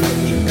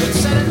perfectly good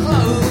set of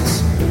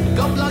clothes.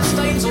 Got blood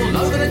stains all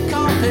over the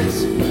carpet,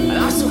 and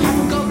I still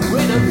haven't got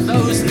rid of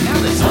those. Now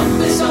there's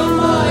zombies on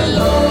my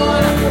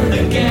lawn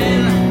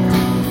again.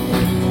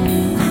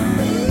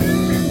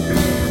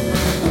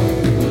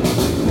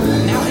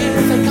 Now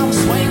here they come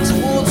swaying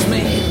towards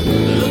me,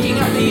 looking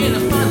at me in a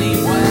funny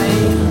way.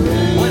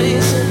 What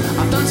is it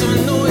I've done to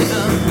annoy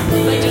them?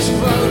 They just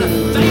groan,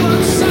 they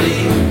won't say.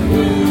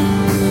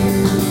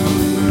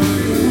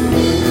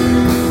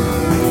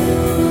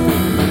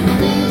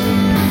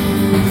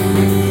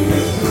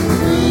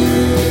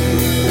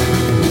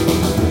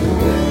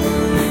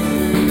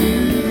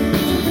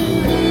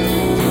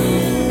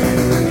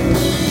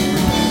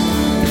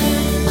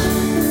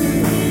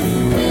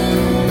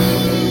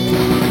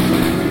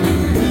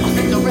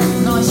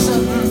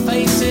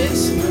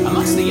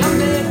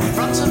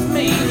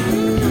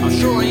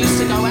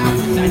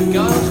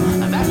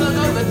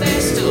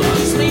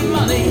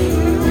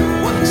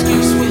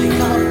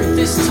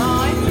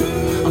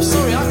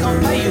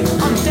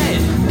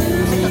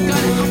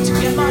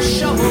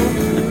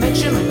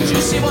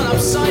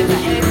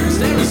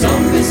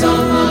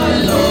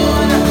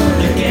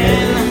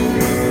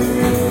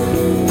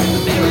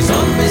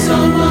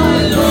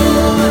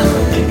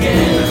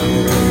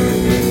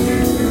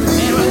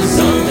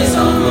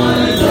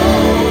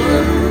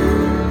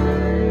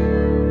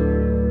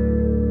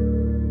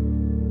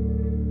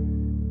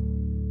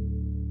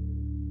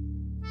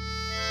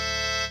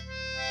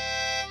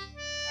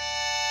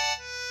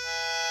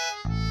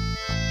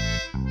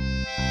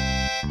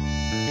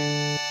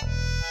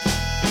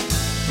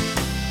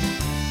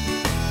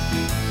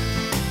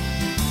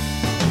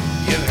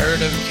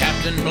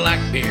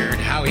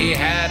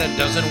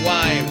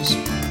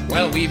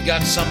 Well, we've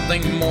got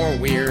something more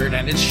weird,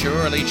 and it's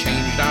surely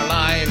changed our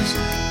lives.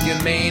 You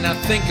may not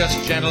think us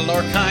gentle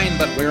or kind,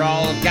 but we're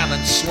all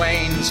gallant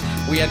swains.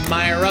 We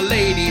admire a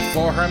lady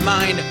for her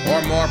mind,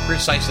 or more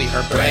precisely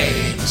her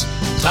brains.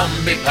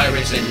 Zombie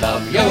pirates in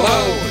love,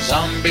 yo-ho!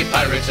 Zombie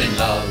pirates in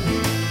love.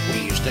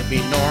 We used to be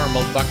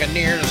normal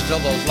buccaneers till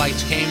those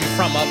lights came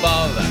from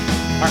above.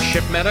 Our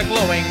ship met a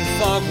glowing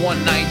fog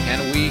one night,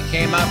 and we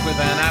came out with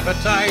an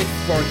appetite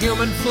for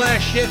human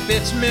flesh if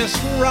it's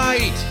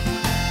misright.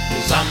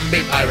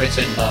 Zombie pirates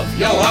in love,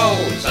 yo-ho!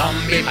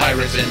 Zombie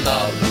pirates in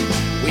love.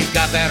 We've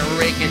got that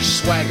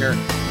rakish swagger,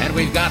 and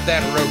we've got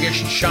that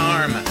roguish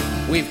charm.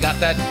 We've got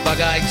that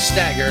bug-eyed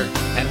stagger,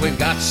 and we've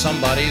got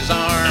somebody's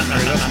arm.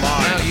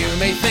 Now you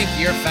may think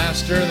you're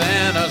faster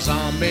than a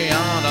zombie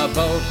on a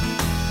boat,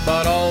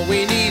 but all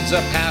we need's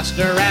a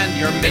pastor and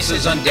your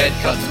Mrs. Undead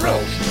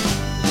Cutthroat.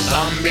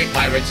 Zombie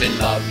pirates in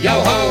love,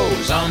 yo-ho!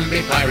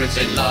 Zombie pirates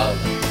in love.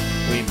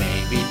 We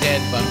may be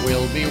dead, but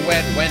we'll be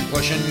wed when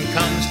pushing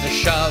comes to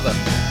shove.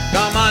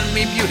 Come on,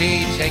 me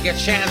beauty, take a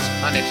chance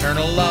on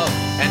eternal love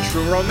and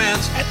true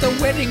romance. At the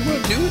wedding,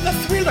 we'll do the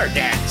thriller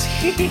dance.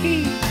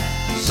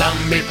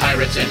 Zombie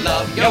pirates in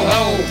love,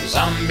 yo-ho!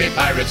 Zombie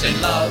pirates in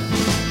love.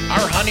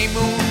 Our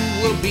honeymoon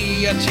will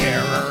be a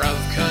terror of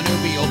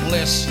connubial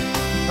bliss,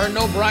 for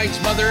no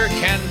bride's mother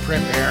can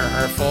prepare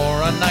her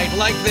for a night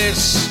like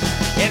this.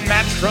 In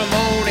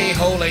matrimony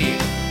holy,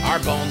 our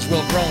bones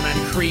will groan and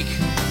creak,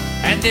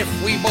 and if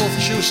we both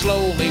chew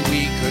slowly,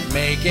 we could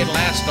make it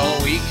last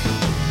all week.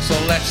 So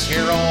let's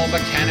hear all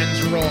the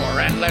cannons roar,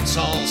 and let's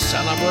all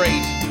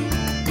celebrate.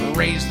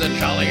 Raise the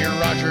jolly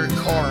Roger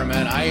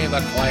Corman, I've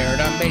acquired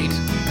a mate.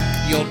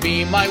 You'll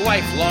be my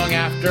wife long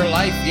after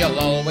life, you'll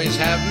always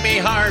have me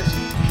heart.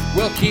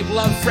 We'll keep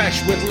love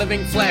fresh with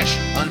living flesh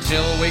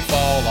until we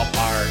fall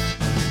apart.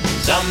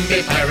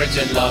 Zombie pirates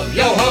in love,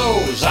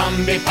 yo-ho!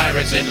 Zombie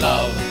pirates in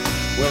love.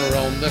 We'll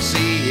roam the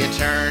sea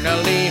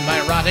eternally,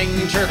 my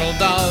rotting turtle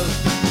dove.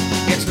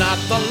 It's not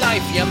the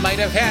life you might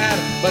have had,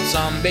 but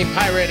zombie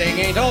pirating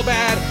ain't all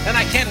bad, and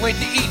I can't wait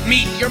to eat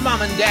meat, your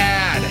mom and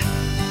dad.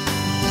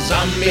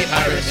 Zombie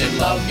pirates in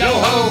love,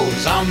 yo-ho!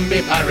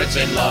 Zombie pirates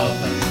in love.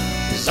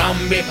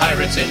 Zombie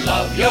pirates in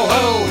love,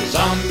 yo-ho!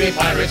 Zombie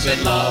pirates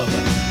in love.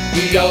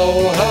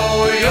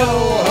 Yo-ho,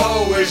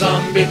 yo-ho, we're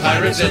zombie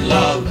pirates in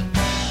love.